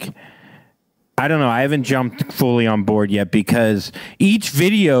 like, I don't know, I haven't jumped fully on board yet, because each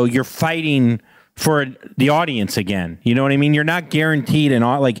video you're fighting for the audience again. You know what I mean? You're not guaranteed, and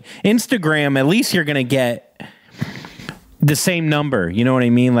like Instagram, at least you're gonna get the same number. You know what I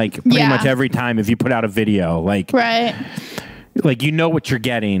mean? Like pretty much every time if you put out a video, like like you know what you're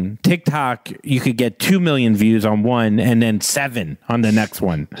getting. TikTok, you could get 2 million views on one and then 7 on the next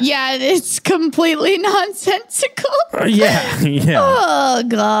one. Yeah, it's completely nonsensical. Yeah. Oh,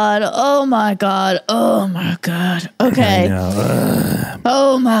 God. Oh, my God. Oh, my God. Okay.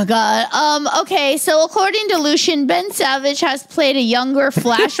 Oh, my God. Okay, so according to Lucian, Ben Savage has played a younger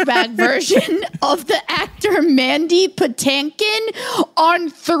flashback version of the actor Mandy Patinkin on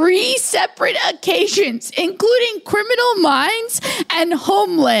 3 separate occasions, including Criminal Minds and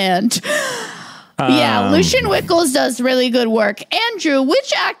Homeland. Yeah, Lucian Wickles does really good work. Andrew,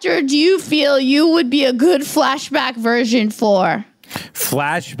 which actor do you feel you would be a good flashback version for?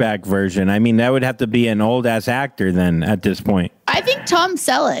 flashback version. I mean, that would have to be an old ass actor then at this point. I think Tom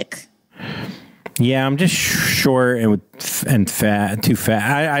Selleck. Yeah, I'm just short and fat, too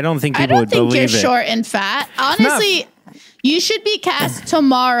fat. I don't think people would believe it. I don't think you're short and fat. Honestly, you should be cast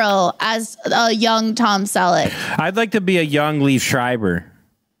tomorrow as a young Tom Selleck. I'd like to be a young Liev Schreiber,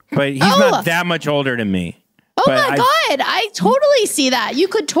 but he's not that much older than me. Oh my God, I totally see that. You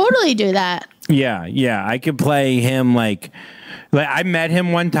could totally do that. Yeah, I could play him like I met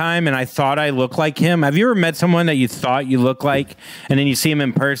him one time and I thought I looked like him. Have you ever met someone that you thought you looked like, and then you see him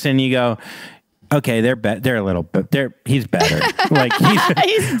in person and you go, okay, they're a little bit. He's better. Like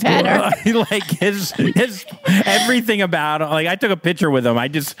he's better. Like his everything about him. Like I took a picture with him.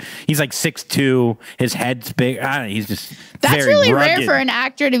 He's like 6'2". His head's big. I don't know, he's just that's very really rugged. rare for an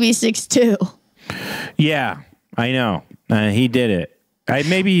actor to be 6'2". Yeah, I know. He did it.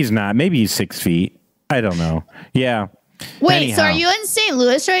 Maybe he's not. Maybe he's 6 feet. I don't know. Yeah. Wait, Anyhow. So are you in St.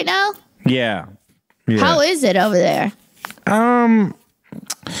 Louis right now? Yeah. How is it over there?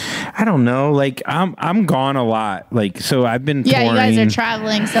 I don't know. Like I'm gone a lot. Like so I've been touring. You guys are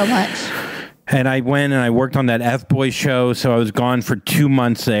traveling so much. And I went and I worked on that F-Boy show, so I was gone for 2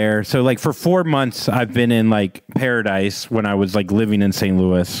 months there. So like for 4 months I've been in like paradise when I was like living in St.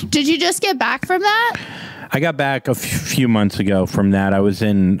 Louis. Did you just get back from that? I got back a few months ago from that. I was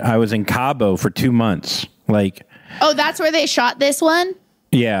in Cabo for 2 months. Like oh, that's where they shot this one?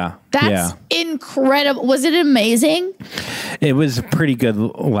 Yeah. That's incredible. Was it amazing? It was a pretty good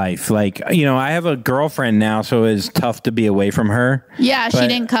life. Like, you know, I have a girlfriend now, so it was tough to be away from her. Yeah, she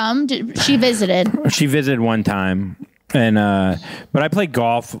didn't come. She visited. She visited one time. And but I play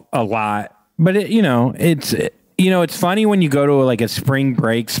golf a lot. But it's funny when you go to like a spring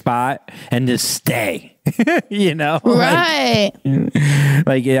break spot and just stay. You know? Right.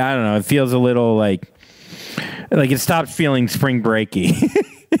 Like I don't know, it feels a little like it stopped feeling spring breaky.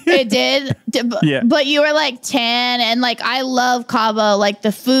 It did. Yeah. But you were like 10 and like I love Cabo. Like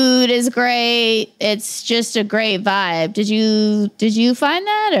the food is great. It's just a great vibe. Did you find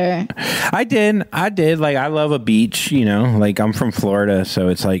that or? I did. Like I love a beach, you know. Like I'm from Florida, so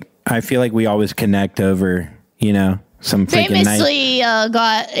it's like I feel like we always connect over, you know. Some famously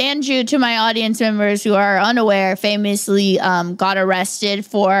got Andrew, to my audience members who are unaware, famously got arrested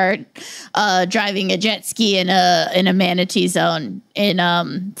for driving a jet ski in a manatee zone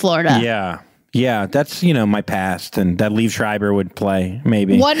in Florida. Yeah, that's my past, and that Liev Schreiber would play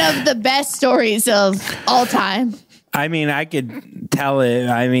maybe one of the best stories of all time. I mean, I could tell it.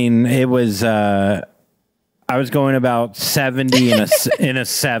 I mean, it was. I was going about 70 in a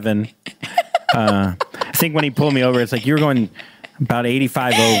 7. I think when he pulled me over, it's like you were going about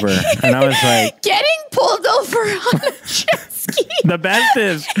 85 over, and I was like, getting pulled over on a jet ski. The best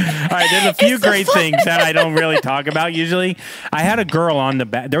is, all right, there's a few great things that I don't really talk about usually. I had a girl on the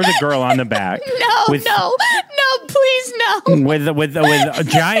back. There was a girl on the back. No, please no. With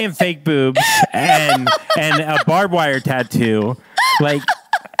giant fake boobs and a barbed wire tattoo, like,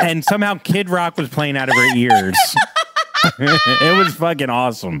 and somehow Kid Rock was playing out of her ears. It was fucking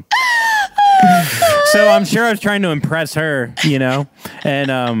awesome. So I'm sure I was trying to impress her, you know,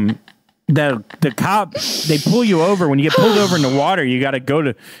 and the cop, they pull you over. When you get pulled over in the water, you got to go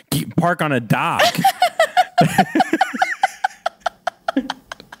to park on a dock.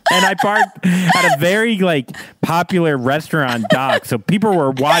 And I parked at a very like popular restaurant dock, so people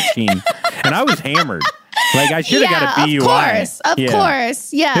were watching, and I was hammered. Like I should have got a DUI. Of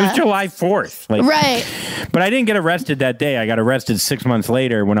course. Yeah. It was July 4th. Like, right. But I didn't get arrested that day. I got arrested 6 months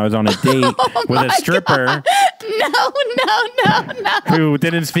later when I was on a date with a stripper. God. No. Who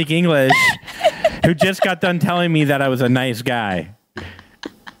didn't speak English, who just got done telling me that I was a nice guy.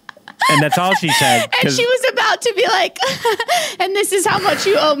 And that's all she said. And she was about to be like, and this is how much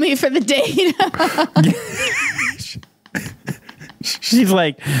you owe me for the date. She's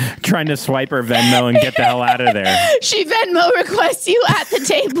like trying to swipe her Venmo and get the hell out of there. She Venmo requests you at the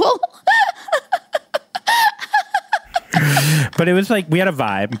table. But it was like we had a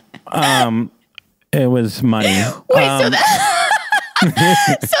vibe. It was money. Wait, so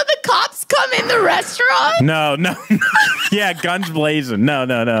the cops come in the restaurant? No. Yeah, guns blazing. No.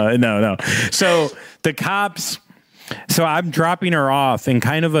 So the cops. So I'm dropping her off in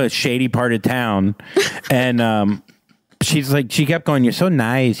kind of a shady part of town, and she's like, she kept going, "You're so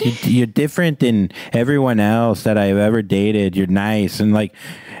nice. You're different than everyone else that I've ever dated. You're nice." And I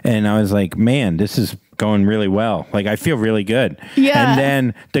was like, man, this is going really well. Like, I feel really good. Yeah. And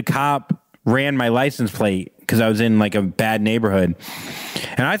then the cop ran my license plate because I was in like a bad neighborhood,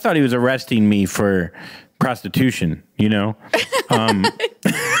 and I thought he was arresting me for prostitution, you know?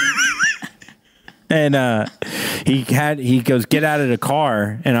 And he goes, get out of the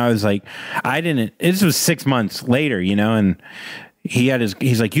car. And I was like, this was 6 months later, and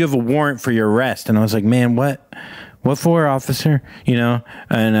he's like, you have a warrant for your arrest. And I was like, man, what for, officer?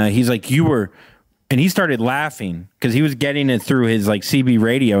 And he's like, and he started laughing because he was getting it through his like CB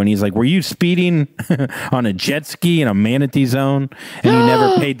radio. And he's like, were you speeding on a jet ski in a manatee zone and you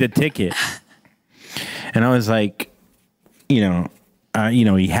never paid the ticket? And I was like, he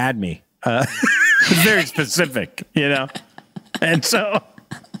had me. It's very specific, And so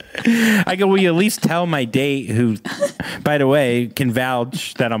I go, will you at least tell my date, who, by the way, can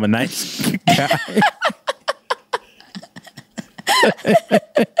vouch that I'm a nice guy?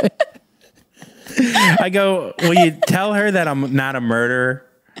 I go, will you tell her that I'm not a murderer?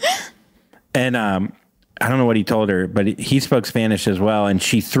 And I don't know what he told her, but he spoke Spanish as well. And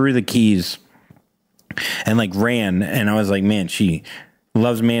she threw the keys and like ran. And I was like, man, she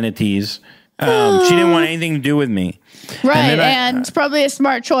loves manatees. She didn't want anything to do with me. Right. And it's probably a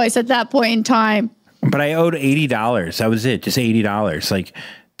smart choice at that point in time. But I owed $80. That was it. Just $80. Like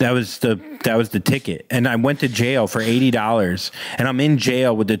that was the ticket. And I went to jail for $80. And I'm in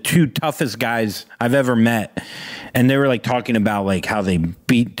jail with the two toughest guys I've ever met. And they were like talking about like how they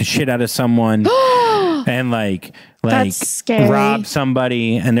beat the shit out of someone and like rob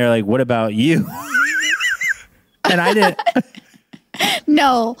somebody. And they're like, what about you? And I didn't.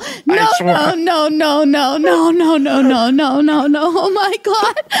 No. Oh my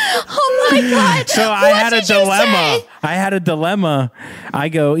God. So I had a dilemma. I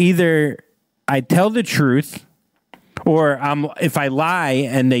go, either I tell the truth or if I lie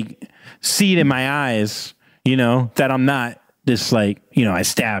and they see it in my eyes, that I'm not this like, I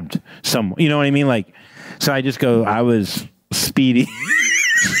stabbed someone, you know what I mean? Like, so I just go, I was speeding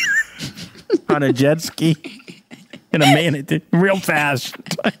on a jet ski. In a manatee, real fast.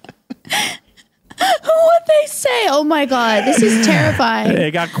 What'd they say? Oh my God, this is terrifying.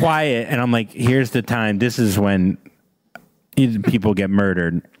 It got quiet, and I'm like, here's the time. This is when people get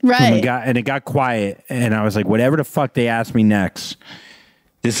murdered. Right. And it got quiet, and I was like, whatever the fuck they ask me next,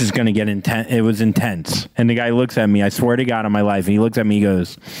 this is going to get intense. It was intense. And the guy looks at me, I swear to God on my life, and he looks at me, he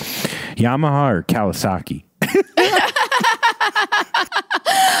goes, Yamaha or Kawasaki?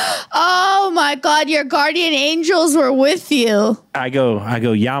 Oh my God, your guardian angels were with you. I go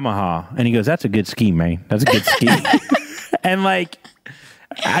Yamaha, and he goes, that's a good ski, man. That's a good ski. And like,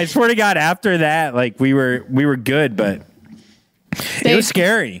 I swear to God, after that, like we were good, but it was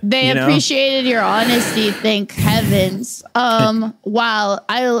scary. They appreciated your honesty. Thank heavens. Wow.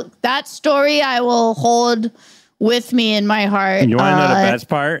 That story I will hold with me in my heart. You want to know the best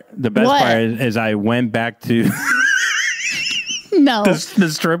part? The best part is I went back to. No. The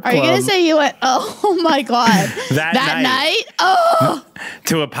strip club. Are you going to say you went, oh my God. that night? Oh.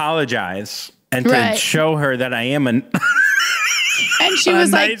 To apologize and to show her that I am and she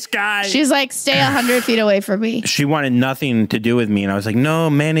was like, nice guy. She's like, stay 100 feet away from me. She wanted nothing to do with me. And I was like, no,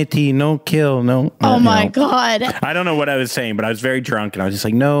 manatee, no kill, no. Oh my God. I don't know what I was saying, but I was very drunk. And I was just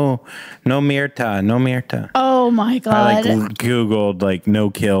like, no Mirta. Oh my God. I like Googled like no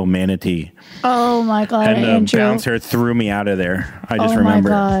kill manatee. Oh my God, and the Andrew. bouncer threw me out of there. I just remember.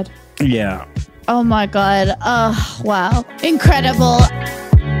 Oh my God. Yeah. Oh my God. Oh, wow. Incredible.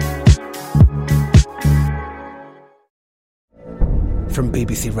 From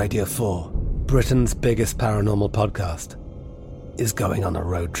BBC Radio 4, Britain's biggest paranormal podcast is going on a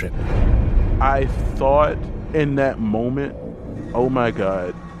road trip. I thought in that moment, oh my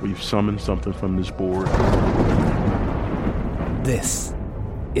God, we've summoned something from this board. This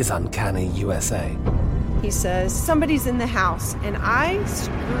is Uncanny USA. He says, somebody's in the house, and I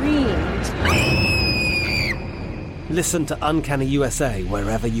screamed. Listen to Uncanny USA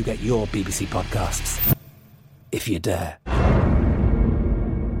wherever you get your BBC podcasts, if you dare.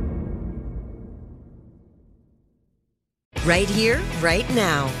 Right here, right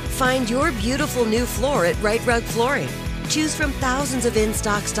now. Find your beautiful new floor at Right Rug Flooring. Choose from thousands of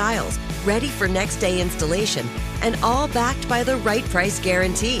in-stock styles, ready for next day installation, and all backed by the right price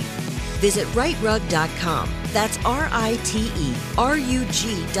guarantee. Visit rightrug.com. That's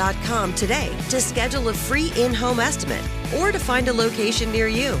RITERUG.com today to schedule a free in-home estimate or to find a location near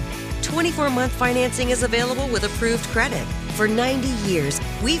you. 24-month financing is available with approved credit. For 90 years,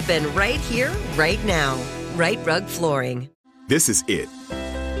 we've been right here, right now. Right Rug Flooring. This is it.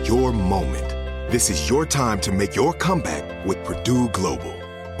 Your moment. This is your time to make your comeback with Purdue Global.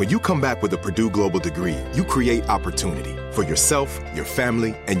 When you come back with a Purdue Global degree, you create opportunity for yourself, your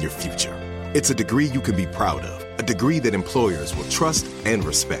family, and your future. It's a degree you can be proud of, a degree that employers will trust and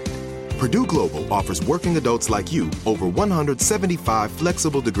respect. Purdue Global offers working adults like you over 175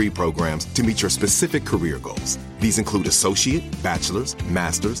 flexible degree programs to meet your specific career goals. These include associate, bachelor's,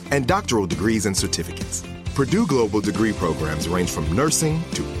 master's, and doctoral degrees and certificates. Purdue Global degree programs range from nursing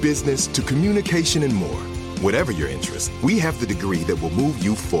to business to communication and more. Whatever your interest, we have the degree that will move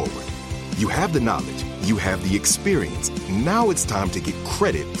you forward. You have the knowledge, you have the experience. Now it's time to get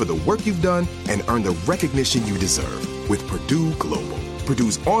credit for the work you've done and earn the recognition you deserve with Purdue Global,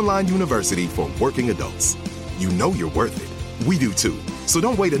 Purdue's online university for working adults. You know you're worth it. We do too. So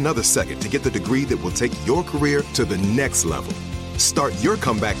don't wait another second to get the degree that will take your career to the next level. Start your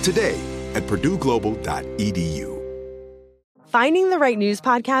comeback today at purdueglobal.edu. Finding the right news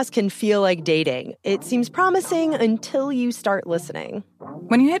podcast can feel like dating. It seems promising until you start listening.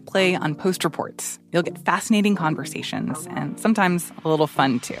 When you hit play on Post Reports, you'll get fascinating conversations and sometimes a little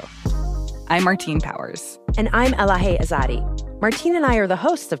fun, too. I'm Martine Powers. And I'm Elahe Azadi. Martine and I are the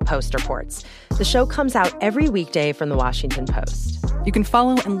hosts of Post Reports. The show comes out every weekday from the Washington Post. You can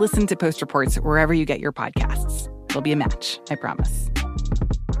follow and listen to Post Reports wherever you get your podcasts. It'll be a match, I promise.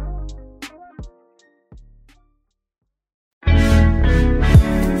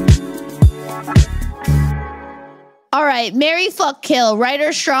 All right, Marry, Fuck, Kill,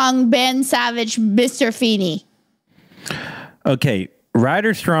 Ryder Strong, Ben Savage, Mr. Feeney. Okay,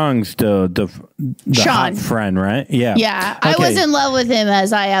 Ryder Strong's the hot friend, right? Yeah. Yeah, okay. I was in love with him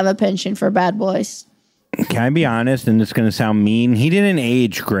as I have a penchant for bad boys. Can I be honest, and it's going to sound mean, he didn't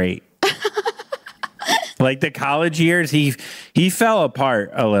age great. Like the college years, he fell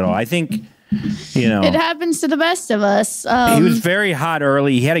apart a little. I think, you know. It happens to the best of us. He was very hot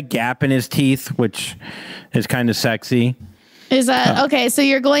early. He had a gap in his teeth, which is kind of sexy. Is that okay? So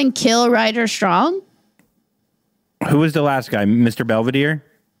you're going kill Ryder Strong? Who was the last guy? Mr. Belvedere?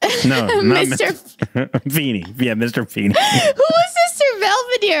 No, not Mr. Feeney. Yeah, Mr. Feeney. Who was Mr.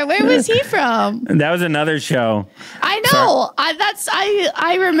 Belvedere? Where was he from? That was another show. I know.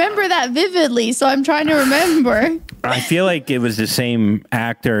 I remember that vividly, so I'm trying to remember. I feel like it was the same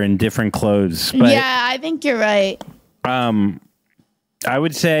actor in different clothes. But, yeah, I think you're right. I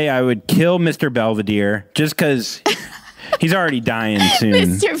would say I would kill Mr. Belvedere just because he's already dying soon.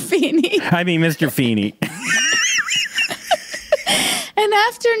 Mr. Feeney. I mean, Mr. Feeney. An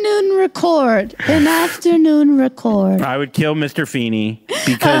afternoon record. I would kill Mr. Feeney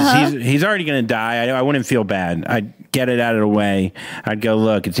because he's already going to die. I wouldn't feel bad. I'd get it out of the way. I'd go,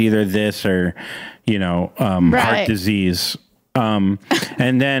 look, it's either this or, heart disease. And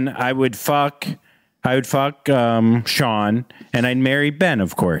then I would fuck Sean, and I'd marry Ben,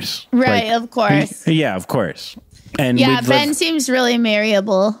 of course. Right, of course. Yeah, of course. And yeah, Ben seems really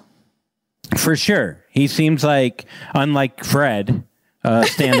marryable. For sure. He seems like, unlike Fred, a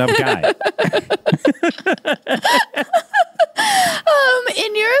stand-up guy.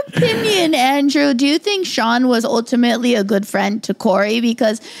 In your opinion, Andrew, do you think Sean was ultimately a good friend to Corey?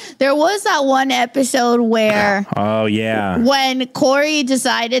 Because there was that one episode where... Oh, yeah. When Corey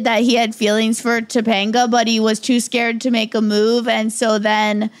decided that he had feelings for Topanga, but he was too scared to make a move. And so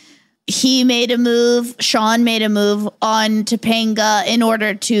then he made a move, Sean made a move on Topanga in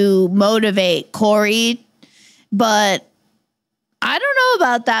order to motivate Corey. But I don't know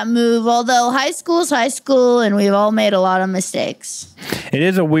about that move, although high school's high school and we've all made a lot of mistakes. It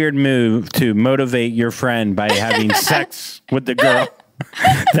is a weird move to motivate your friend by having sex with the girl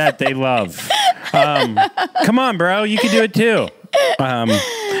that they love. Come on, bro. You can do it too.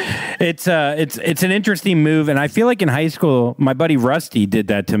 It's an interesting move, and I feel like in high school, my buddy Rusty did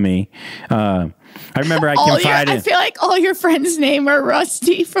that to me. I remember I confided. I feel like all your friends' name are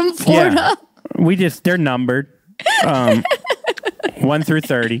Rusty from Florida. Yeah, they're numbered. 1 through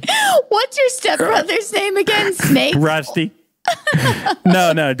 30. What's your stepbrother's name again? Snake? Rusty.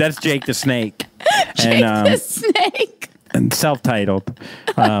 No, that's Jake the Snake. Jake the Snake. And self-titled.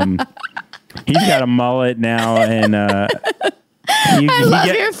 He's got a mullet now, and I love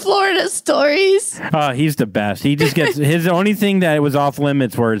your Florida stories. Oh, he's the best. He just gets his only thing that was off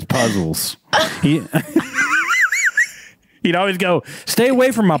limits were his puzzles. He'd always go, "Stay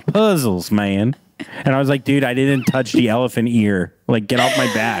away from my puzzles, man." And I was like, dude, I didn't touch the elephant ear. Like, get off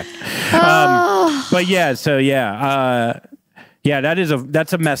my back. But yeah, so yeah.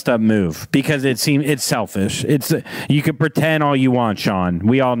 That's a messed up move because it's selfish. You could pretend all you want, Sean.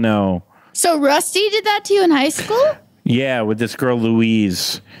 We all know. So Rusty did that to you in high school? Yeah, with this girl,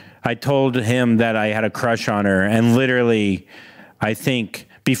 Louise. I told him that I had a crush on her. And literally, I think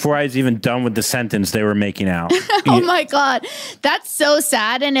before I was even done with the sentence, they were making out. Oh my God. That's so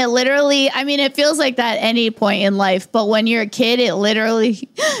sad. And it literally, I mean, it feels like that any point in life. But when you're a kid, it literally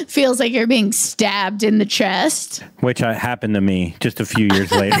feels like you're being stabbed in the chest. Which happened to me just a few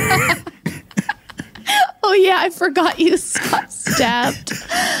years later. Oh, yeah. I forgot you got stabbed.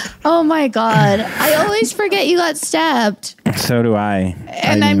 Oh, my God. I always forget you got stabbed. So do I.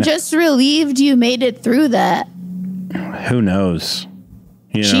 And I'm just relieved you made it through that. Who knows?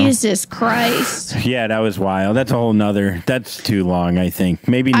 You know? Jesus Christ. Yeah, that was wild. That's a whole nother. That's too long, I think.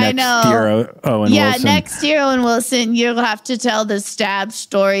 Maybe next year, Owen Wilson. Yeah, next year, Owen Wilson, you'll have to tell the stab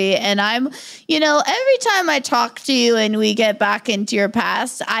story. And I'm, every time I talk to you and we get back into your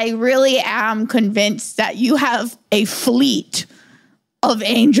past, I really am convinced that you have a fleet of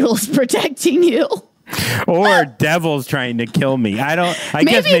angels protecting you. Or devils trying to kill me. I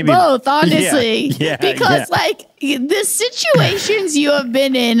guess maybe both, honestly. Yeah, because the situations you have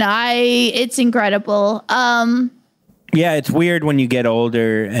been in, it's incredible. Yeah, it's weird when you get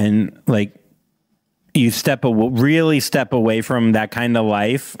older and you really step away from that kind of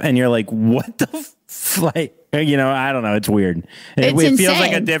life, and you're like, what the I don't know. It's weird. It feels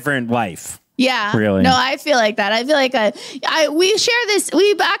like a different life. Yeah. Really? No, I feel like that. I feel like we share this.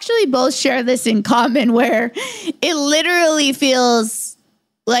 We actually both share this in common, where it literally feels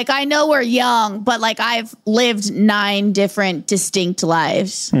like, I know we're young, but like I've lived 9 different distinct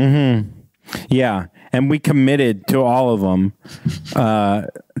lives. Mm-hmm. Yeah. And we committed to all of them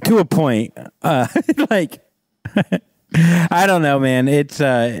to a point. I don't know, man. It's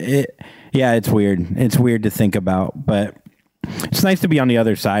it's weird. It's weird to think about, but it's nice to be on the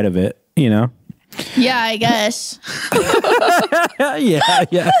other side of it. Yeah, I guess.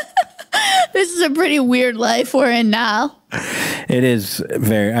 Yeah. This is a pretty weird life we're in now. It is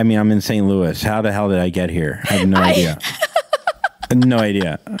very. I mean, I'm in St. Louis. How the hell did I get here? I have no idea. No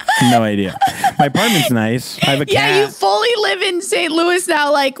idea. My apartment's nice. I have a cat. Yeah, you fully live in St. Louis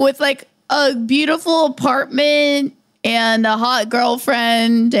now, with a beautiful apartment and a hot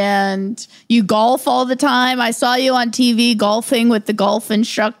girlfriend, and you golf all the time. I saw you on TV golfing with the golf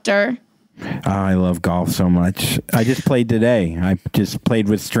instructor. Oh, I love golf so much. I just played today. I just played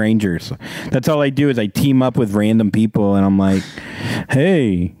with strangers. That's all I do is I team up with random people, and I'm like,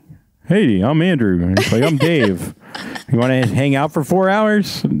 hey, I'm Andrew. It's like, I'm Dave. You want to hang out for 4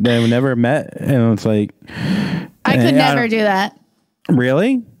 hours? They never met, and it's like, I could never do that.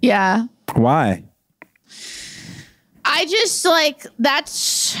 Really? Yeah. Why? I just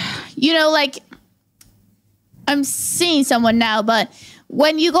that's, I'm seeing someone now, but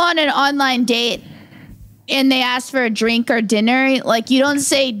when you go on an online date and they ask for a drink or dinner, you don't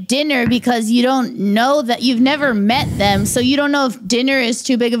say dinner because you don't know that you've never met them. So you don't know if dinner is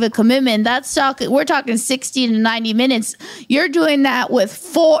too big of a commitment. We're talking 60 to 90 minutes. You're doing that with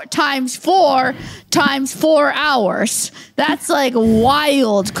 4 times 4 hours. That's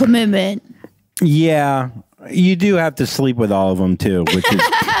wild commitment. Yeah. You do have to sleep with all of them too, which is,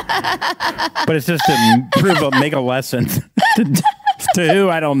 but it's just to make a lesson to who,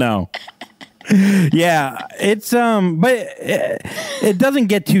 I don't know. Yeah, it's but it doesn't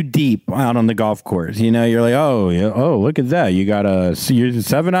get too deep out on the golf course. You're like, oh, look at that. You got a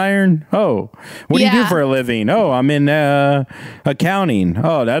 7-iron. Oh, what do you do for a living? Oh, I'm in accounting.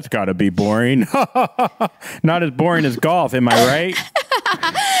 Oh, that's got to be boring. Not as boring as golf, am I right?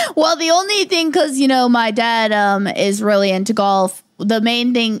 Well, the only thing, because, my dad is really into golf. The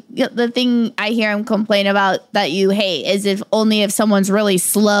main thing, the thing I hear him complain about that you hate is if someone's really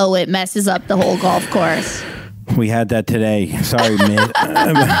slow, it messes up the whole golf course. We had that today. Sorry, Mitch.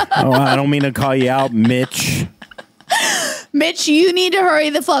 I don't mean to call you out, Mitch. Mitch, you need to hurry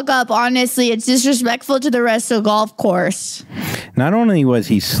the fuck up. Honestly, it's disrespectful to the rest of the golf course. Not only was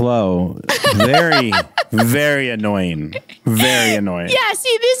he slow, very, very annoying. Very annoying. Yeah,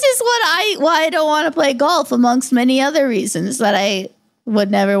 see, this is why I don't want to play golf, amongst many other reasons that I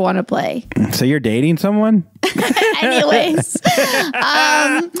would never want to play. So you're dating someone? Anyways.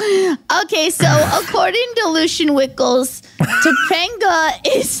 Okay, so according to Lucian Wickles, Topanga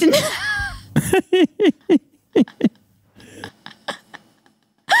is...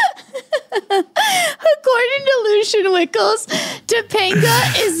 According to Lucian Wickles,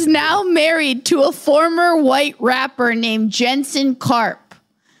 Topanga is now married to a former white rapper named Jensen Karp.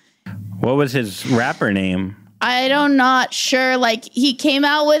 What was his rapper name? I'm not sure. He came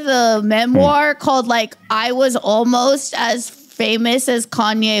out with a memoir called I Was Almost as Famous as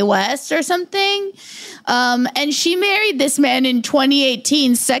Kanye West or something. And she married this man in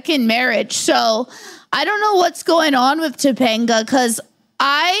 2018, second marriage. So I don't know what's going on with Topanga, because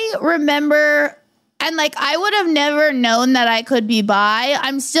I remember And like, I would have never known that I could be bi.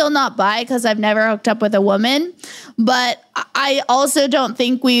 I'm still not bi because I've never hooked up with a woman. But I also don't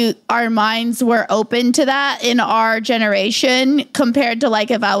think our minds were open to that in our generation compared to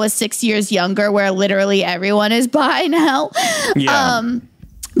like if I was 6 years younger, where literally everyone is bi now. Yeah.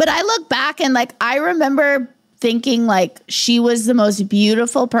 But I look back and like, I remember thinking like she was the most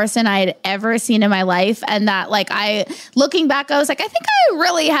beautiful person I had ever seen in my life. And that like, looking back, I was like, I think I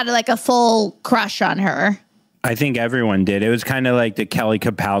really had like a full crush on her. I think everyone did. It was kind of like the Kelly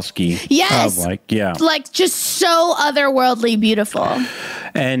Kapowski. Yes. Like just so otherworldly beautiful.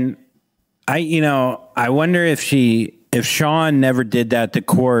 And I wonder if Sean never did that to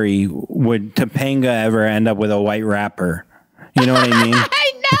Corey, would Topanga ever end up with a white rapper? You know what I mean?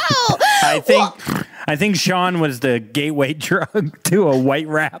 I know. I think Sean was the gateway drug to a white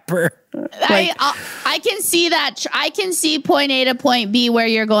rapper. I can see that. I can see point A to point B where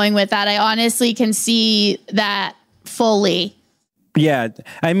you're going with that. I honestly can see that fully. Yeah.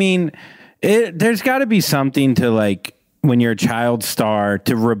 I mean, there's got to be something to like when you're a child star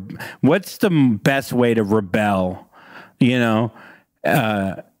to what's the best way to rebel, you know?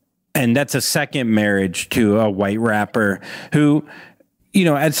 And that's a second marriage to a white rapper who, you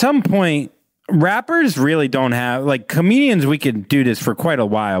know, at some point, rappers really don't have, like comedians, we could do this for quite a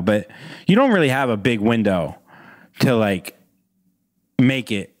while, but you don't really have a big window to like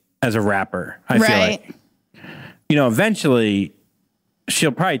make it as a rapper. I feel like, you know, eventually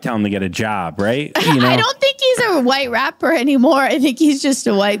she'll probably tell him to get a job, right? You know? I don't think he's a white rapper anymore. I think he's just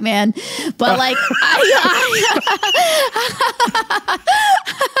a white man. But like,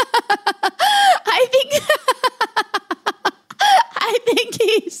 I think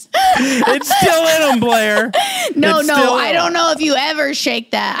he's... It's still in him, Blair. No, I don't know if you ever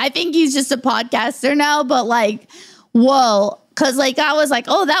shake that. I think he's just a podcaster now, but like, whoa. Because like, I was like,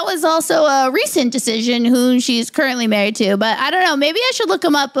 oh, that was also a recent decision who she's currently married to. But I don't know. Maybe I should look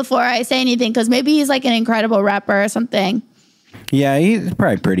him up before I say anything, because maybe he's like an incredible rapper or something. Yeah, he's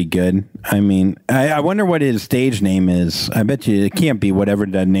probably pretty good. I mean, I wonder what his stage name is. I bet you it can't be whatever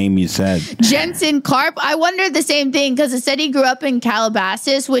the name you said. Jensen Karp. I wondered the same thing because it said he grew up in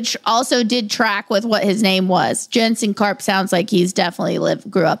Calabasas, which also did track with what his name was. Jensen Karp sounds like he's definitely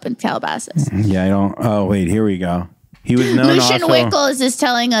grew up in Calabasas. Yeah, I don't. Oh, wait, here we go. He was known Lucian Wickles is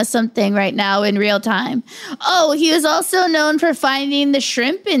telling us something right now in real time. Oh, he was also known for finding the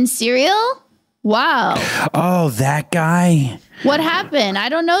shrimp in cereal? Wow. Oh, that guy. What happened? I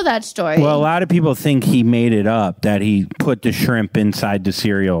don't know that story. Well, a lot of people think he made it up, that he put the shrimp inside the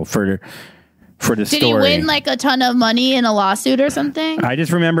cereal for the story. Did he win like a ton of money in a lawsuit or something? I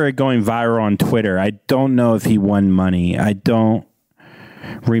just remember it going viral on Twitter. I don't know if he won money. I don't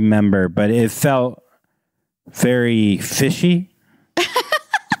remember, but it felt very fishy.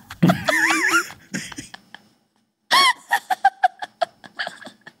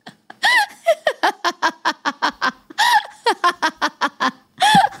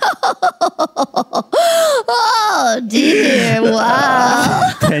 Oh, dear.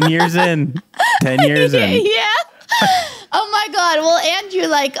 Wow. 10 years in. 10 years in. Yeah. Oh, my God. Well, Andrew,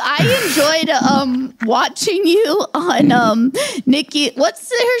 like, I enjoyed watching you on Nikki.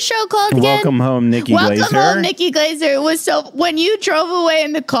 What's her show called again? Welcome Home, Nikki Glaser. Welcome Home, Nikki Glaser. It was so... When you drove away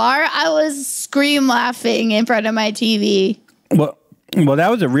in the car, I was scream laughing in front of my TV. Well, that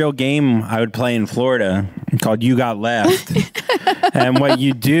was a real game I would play in Florida called You Got Left. And what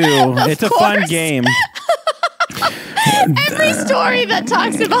you do, it's a fun game. Every story that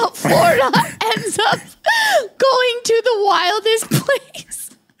talks about Florida ends up going to the wildest place.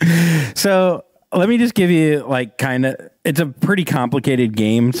 So let me just give you it's a pretty complicated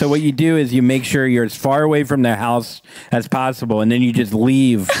game. So what you do is you make sure you're as far away from the house as possible, and then you just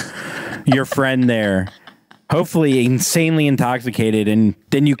leave your friend there, hopefully insanely intoxicated, and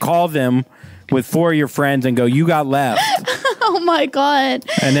then you call them with 4 of your friends and go, "You got left." Oh my God.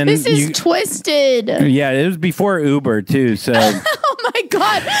 And then this is twisted. Yeah, it was before Uber too, so oh my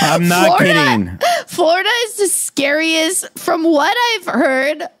God. I'm not kidding. Florida is the scariest, from what I've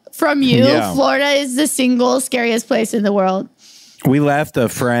heard from you. Yeah. Florida is the single scariest place in the world. We left a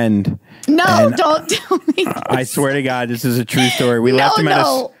friend. No, don't tell me this. I swear to God, this is a true story. We left him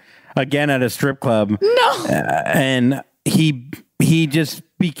at a strip club. No. And he just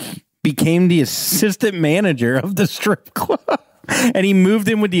became the assistant manager of the strip club. And he moved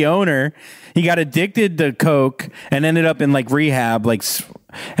in with the owner. He got addicted to coke and ended up in rehab.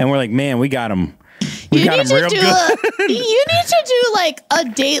 And we're like, man, we got him. We got him real good. You need to do a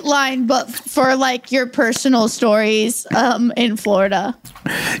Dateline, but for your personal stories in Florida.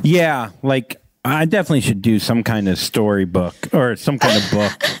 Yeah, I definitely should do some kind of storybook or some kind of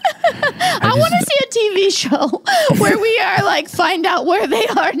book. I want to see a TV show where we are like find out where they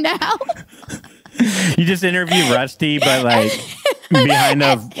are now. You just interview Rusty, but like behind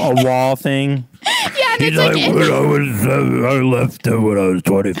a wall thing. Yeah, and He's it's like I left it when I was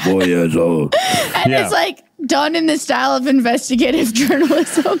 24 years old. And it's like done in the style of investigative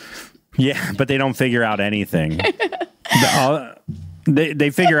journalism. Yeah, but they don't figure out anything. They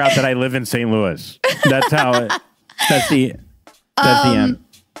figure out that I live in St. Louis. That's how it. That's the end.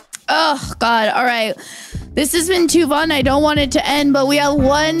 Oh God! All right, this has been too fun. I don't want it to end, but we have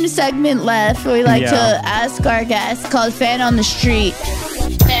one segment left where we like to ask our guests called "Fan on the Street."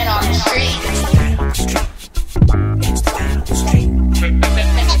 Fan on the street.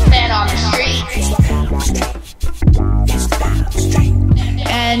 Fan on the street.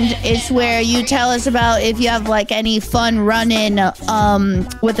 And it's where you tell us about if you have like any fun run-in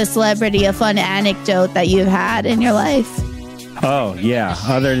with a celebrity, a fun anecdote that you've had in your life. Oh, yeah.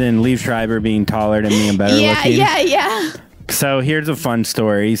 Other than Liev Schreiber being taller than me and better looking. Yeah. So here's a fun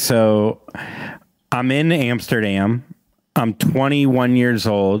story. So I'm in Amsterdam. I'm 21 years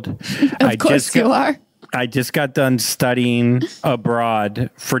old. Of course you are. I just got done studying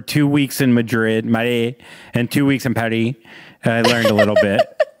abroad for 2 weeks in Madrid, and 2 weeks in Paris. I learned a little bit.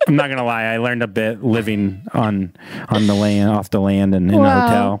 I'm not gonna lie, I learned a bit living on the land, off the land, and in a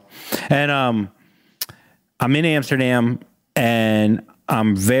hotel. And I'm in Amsterdam, and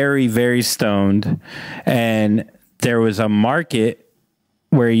I'm very, very stoned. And there was a market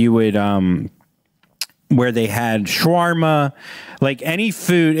where you would where they had shawarma, like any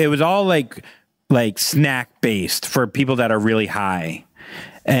food. It was all like snack based for people that are really high.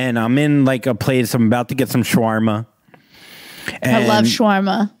 And I'm in like a place. I'm about to get some shawarma. And, I love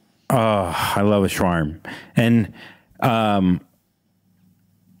shawarma. Oh, I love a shawarma. And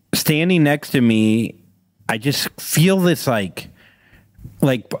standing next to me, I just feel this like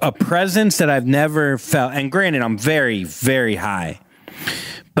a presence that I've never felt. And granted, I'm very, very high.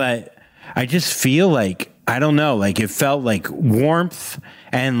 But I just feel like, I don't know, like it felt like warmth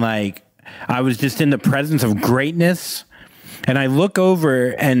and like I was just in the presence of greatness. And I look over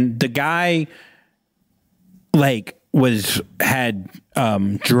and the guy like had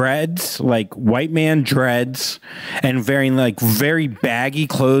dreads, like white man dreads, and very baggy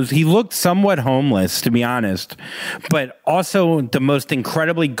clothes. He looked somewhat homeless, to be honest, but also the most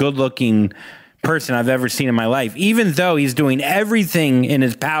incredibly good looking person I've ever seen in my life, even though he's doing everything in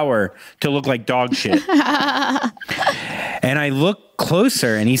his power to look like dog shit. And I look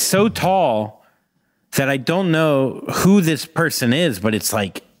closer and he's so tall that I don't know who this person is, but it's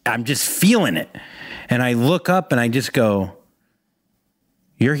like I'm just feeling it. And I look up and I just go,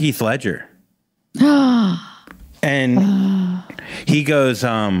 "You're Heath Ledger." And he goes,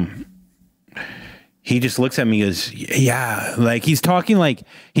 he just looks at me and goes, "Yeah." Like he's talking like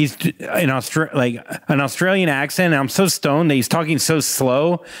he's in like an Australian accent. And I'm so stoned that he's talking so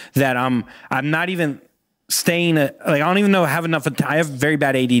slow that I'm not even staying like I don't even know have enough. I have very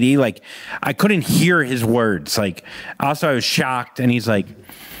bad ADD. Like I couldn't hear his words. Like also I was shocked. And he's like,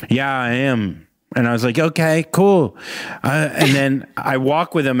 "Yeah, I am." And I was like, "Okay, cool." And then I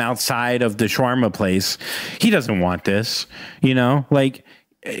walk with him outside of the shawarma place. He doesn't want this, you know, like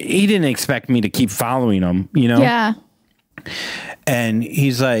he didn't expect me to keep following him, you know? Yeah. And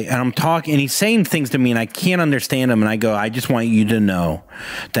he's like, and I'm talking, and he's saying things to me and I can't understand him. And I go, "I just want you to know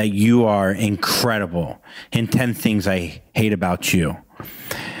that you are incredible in 10 things I hate about you."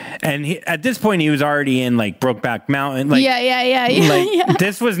 And at this point, he was already in like Brokeback Mountain. Like, yeah.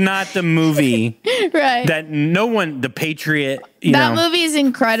 This was not the movie right. that The Patriot. That movie is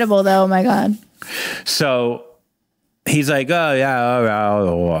incredible, though. Oh my God. So he's like, "Oh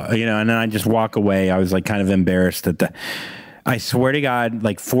yeah, you know," and then I just walk away. I was like kind of embarrassed that I swear to God,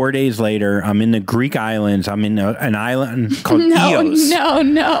 like 4 days later, I'm in the Greek islands. I'm in an island called Ios.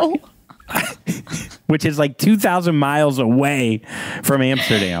 No. Which is like 2,000 miles away from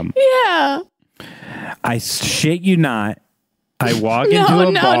Amsterdam. Yeah. I shit you not. I walk into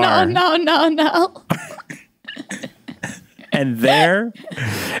a bar. No. And there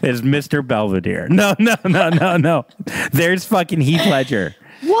is Mr. Belvedere. No. There's fucking Heath Ledger.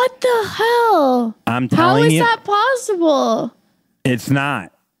 What the hell? I'm telling you. How is that possible? It's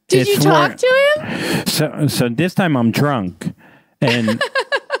not. Did you talk to him? So this time I'm drunk. And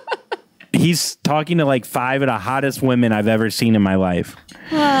he's talking to like 5 of the hottest women I've ever seen in my life.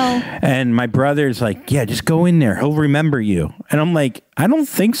 Wow. And my brother's like, "Yeah, just go in there. He'll remember you." And I'm like, "I don't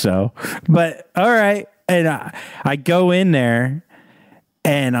think so." But all right. And I go in there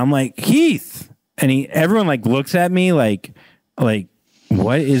and I'm like, "Heath." And everyone like looks at me like,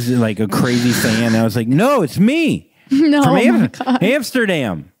 what is it, like a crazy fan? And I was like, "No, it's me. No, from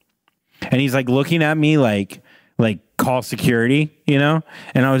Amsterdam." And he's like looking at me like call security, you know?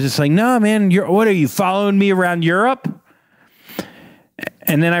 And I was just like, no, man, what are you following me around Europe?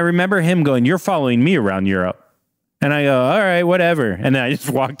 And then I remember him going, you're following me around Europe. And I go, all right, whatever. And then I just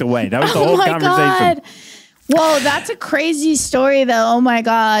walked away. That was the whole conversation. God. Whoa, that's a crazy story, though. Oh, my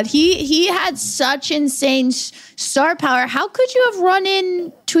God. He had such insane star power. How could you have run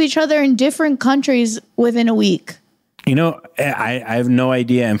into each other in different countries within a week? You know, I have no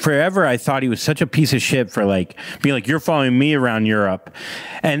idea. And forever, I thought he was such a piece of shit for like being like, you're following me around Europe.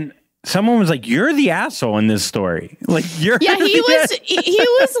 And someone was like, you're the asshole in this story. Like, he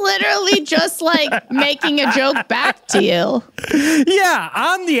was literally just like making a joke back to you. Yeah,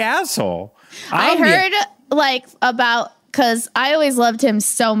 I'm the asshole. I heard like about, because I always loved him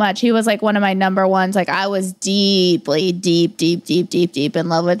so much. He was like one of my number ones. Like I was deep in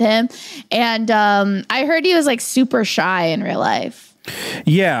love with him. And I heard he was like super shy in real life.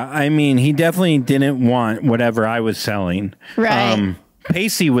 Yeah, I mean, he definitely didn't want whatever I was selling. Right.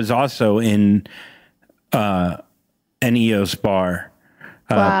 Pacey was also in an EOS bar.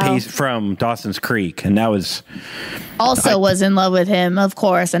 Wow. From Dawson's Creek. And that was... was in love with him, of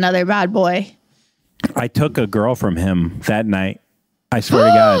course. Another bad boy. I took a girl from him that night. I swear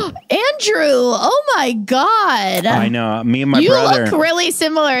to God. Andrew, oh my God. I know. Me and my brother. You look really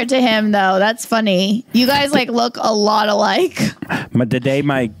similar to him, though. That's funny. You guys like look a lot alike. The day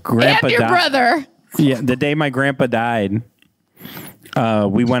my grandpa died. And your brother. Yeah, the day my grandpa died,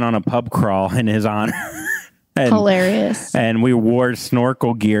 we went on a pub crawl in his honor. Hilarious. And we wore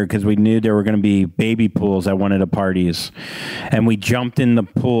snorkel gear because we knew there were going to be baby pools at one of the parties. And we jumped in the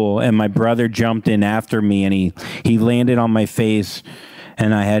pool, and my brother jumped in after me, and he landed on my face,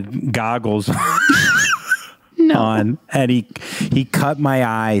 and I had goggles on, and he cut my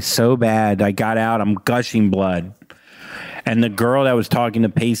eye so bad. I got out, I'm gushing blood. And the girl that was talking to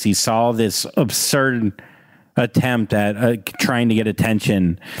Pacey saw this absurd attempt at trying to get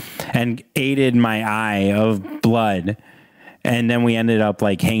attention and aided my eye of blood. And then we ended up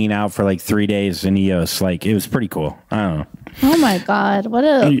like hanging out for like 3 days in EOS. Like it was pretty cool. I don't know. Oh my God. What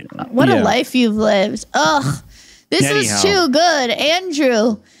a life you've lived. Ugh. This was too good.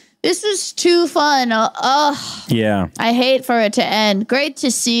 Andrew, this is too fun. Yeah. I hate for it to end. Great to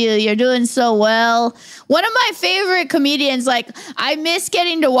see you. You're doing so well. One of my favorite comedians. Like, I miss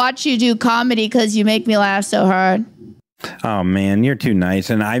getting to watch you do comedy because you make me laugh so hard. Oh man, you're too nice.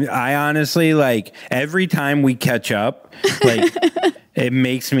 And I honestly, like, every time we catch up, like, it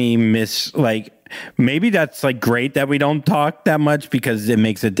makes me miss, like, maybe that's like great that we don't talk that much because it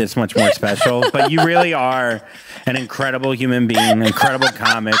makes it this much more special. But you really are an incredible human being, an incredible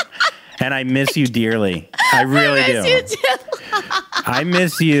comic. And I miss you dearly. I really do. You too. I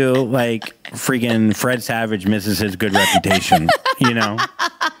miss you like freaking Fred Savage misses his good reputation, you know?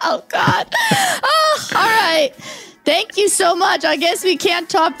 Oh, God. Oh, all right. Thank you so much. I guess we can't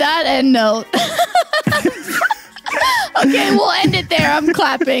top that end note. Okay, we'll end it there. I'm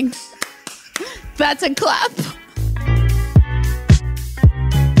clapping. That's a clap.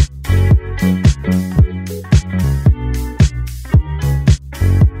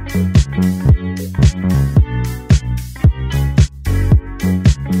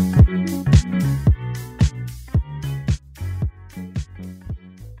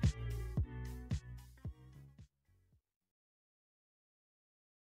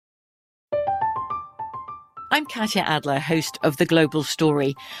 I'm Katya Adler, host of The Global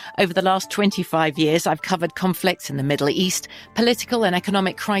Story. Over the last 25 years, I've covered conflicts in the Middle East, political and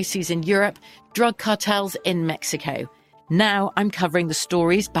economic crises in Europe, drug cartels in Mexico. Now I'm covering the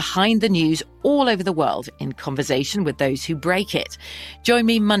stories behind the news all over the world in conversation with those who break it. Join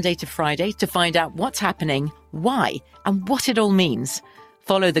me Monday to Friday to find out what's happening, why, and what it all means.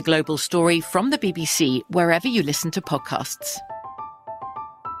 Follow The Global Story from the BBC wherever you listen to podcasts.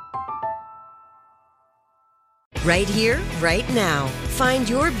 Right here, right now. Find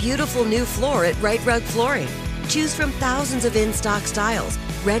your beautiful new floor at Right Rug Flooring. Choose from thousands of in-stock styles,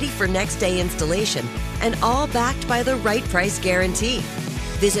 ready for next day installation, and all backed by the right price guarantee.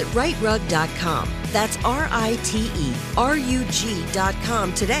 Visit rightrug.com. That's RITERUG.com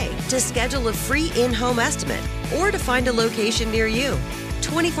today to schedule a free in-home estimate or to find a location near you.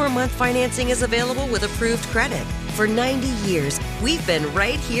 24-month financing is available with approved credit. For 90 years, we've been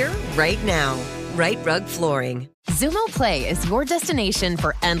right here, right now. Right Rug Flooring. Xumo Play is your destination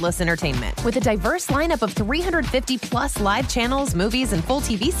for endless entertainment. With a diverse lineup of 350 plus live channels, movies, and full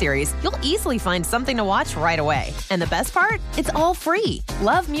TV series, you'll easily find something to watch right away. And the best part? It's all free.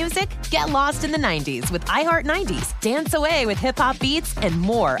 Love music? Get lost in the 90s with iHeart 90s, dance away with hip-hop beats, and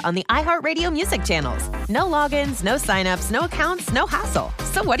more on the iHeartRadio music channels. No logins, no signups, no accounts, no hassle.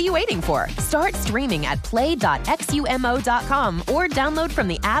 So what are you waiting for? Start streaming at play.xumo.com or download from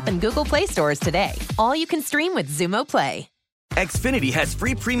the app and Google Play stores today. All you can stream with Xumo Play. Xfinity has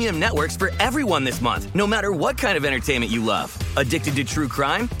free premium networks for everyone this month, no matter what kind of entertainment you love. Addicted to true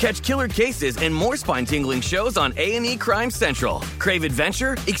crime? Catch killer cases and more spine-tingling shows on A&E Crime Central. Crave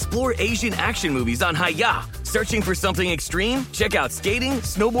adventure? Explore Asian action movies on Hi-Ya. Searching for something extreme? Check out skating,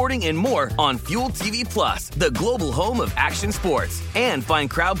 snowboarding, and more on Fuel TV Plus, the global home of action sports. And find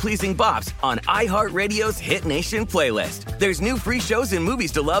crowd-pleasing bops on iHeartRadio's Hit Nation playlist. There's new free shows and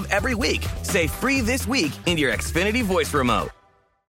movies to love every week. Say free this week in your Xfinity voice remote.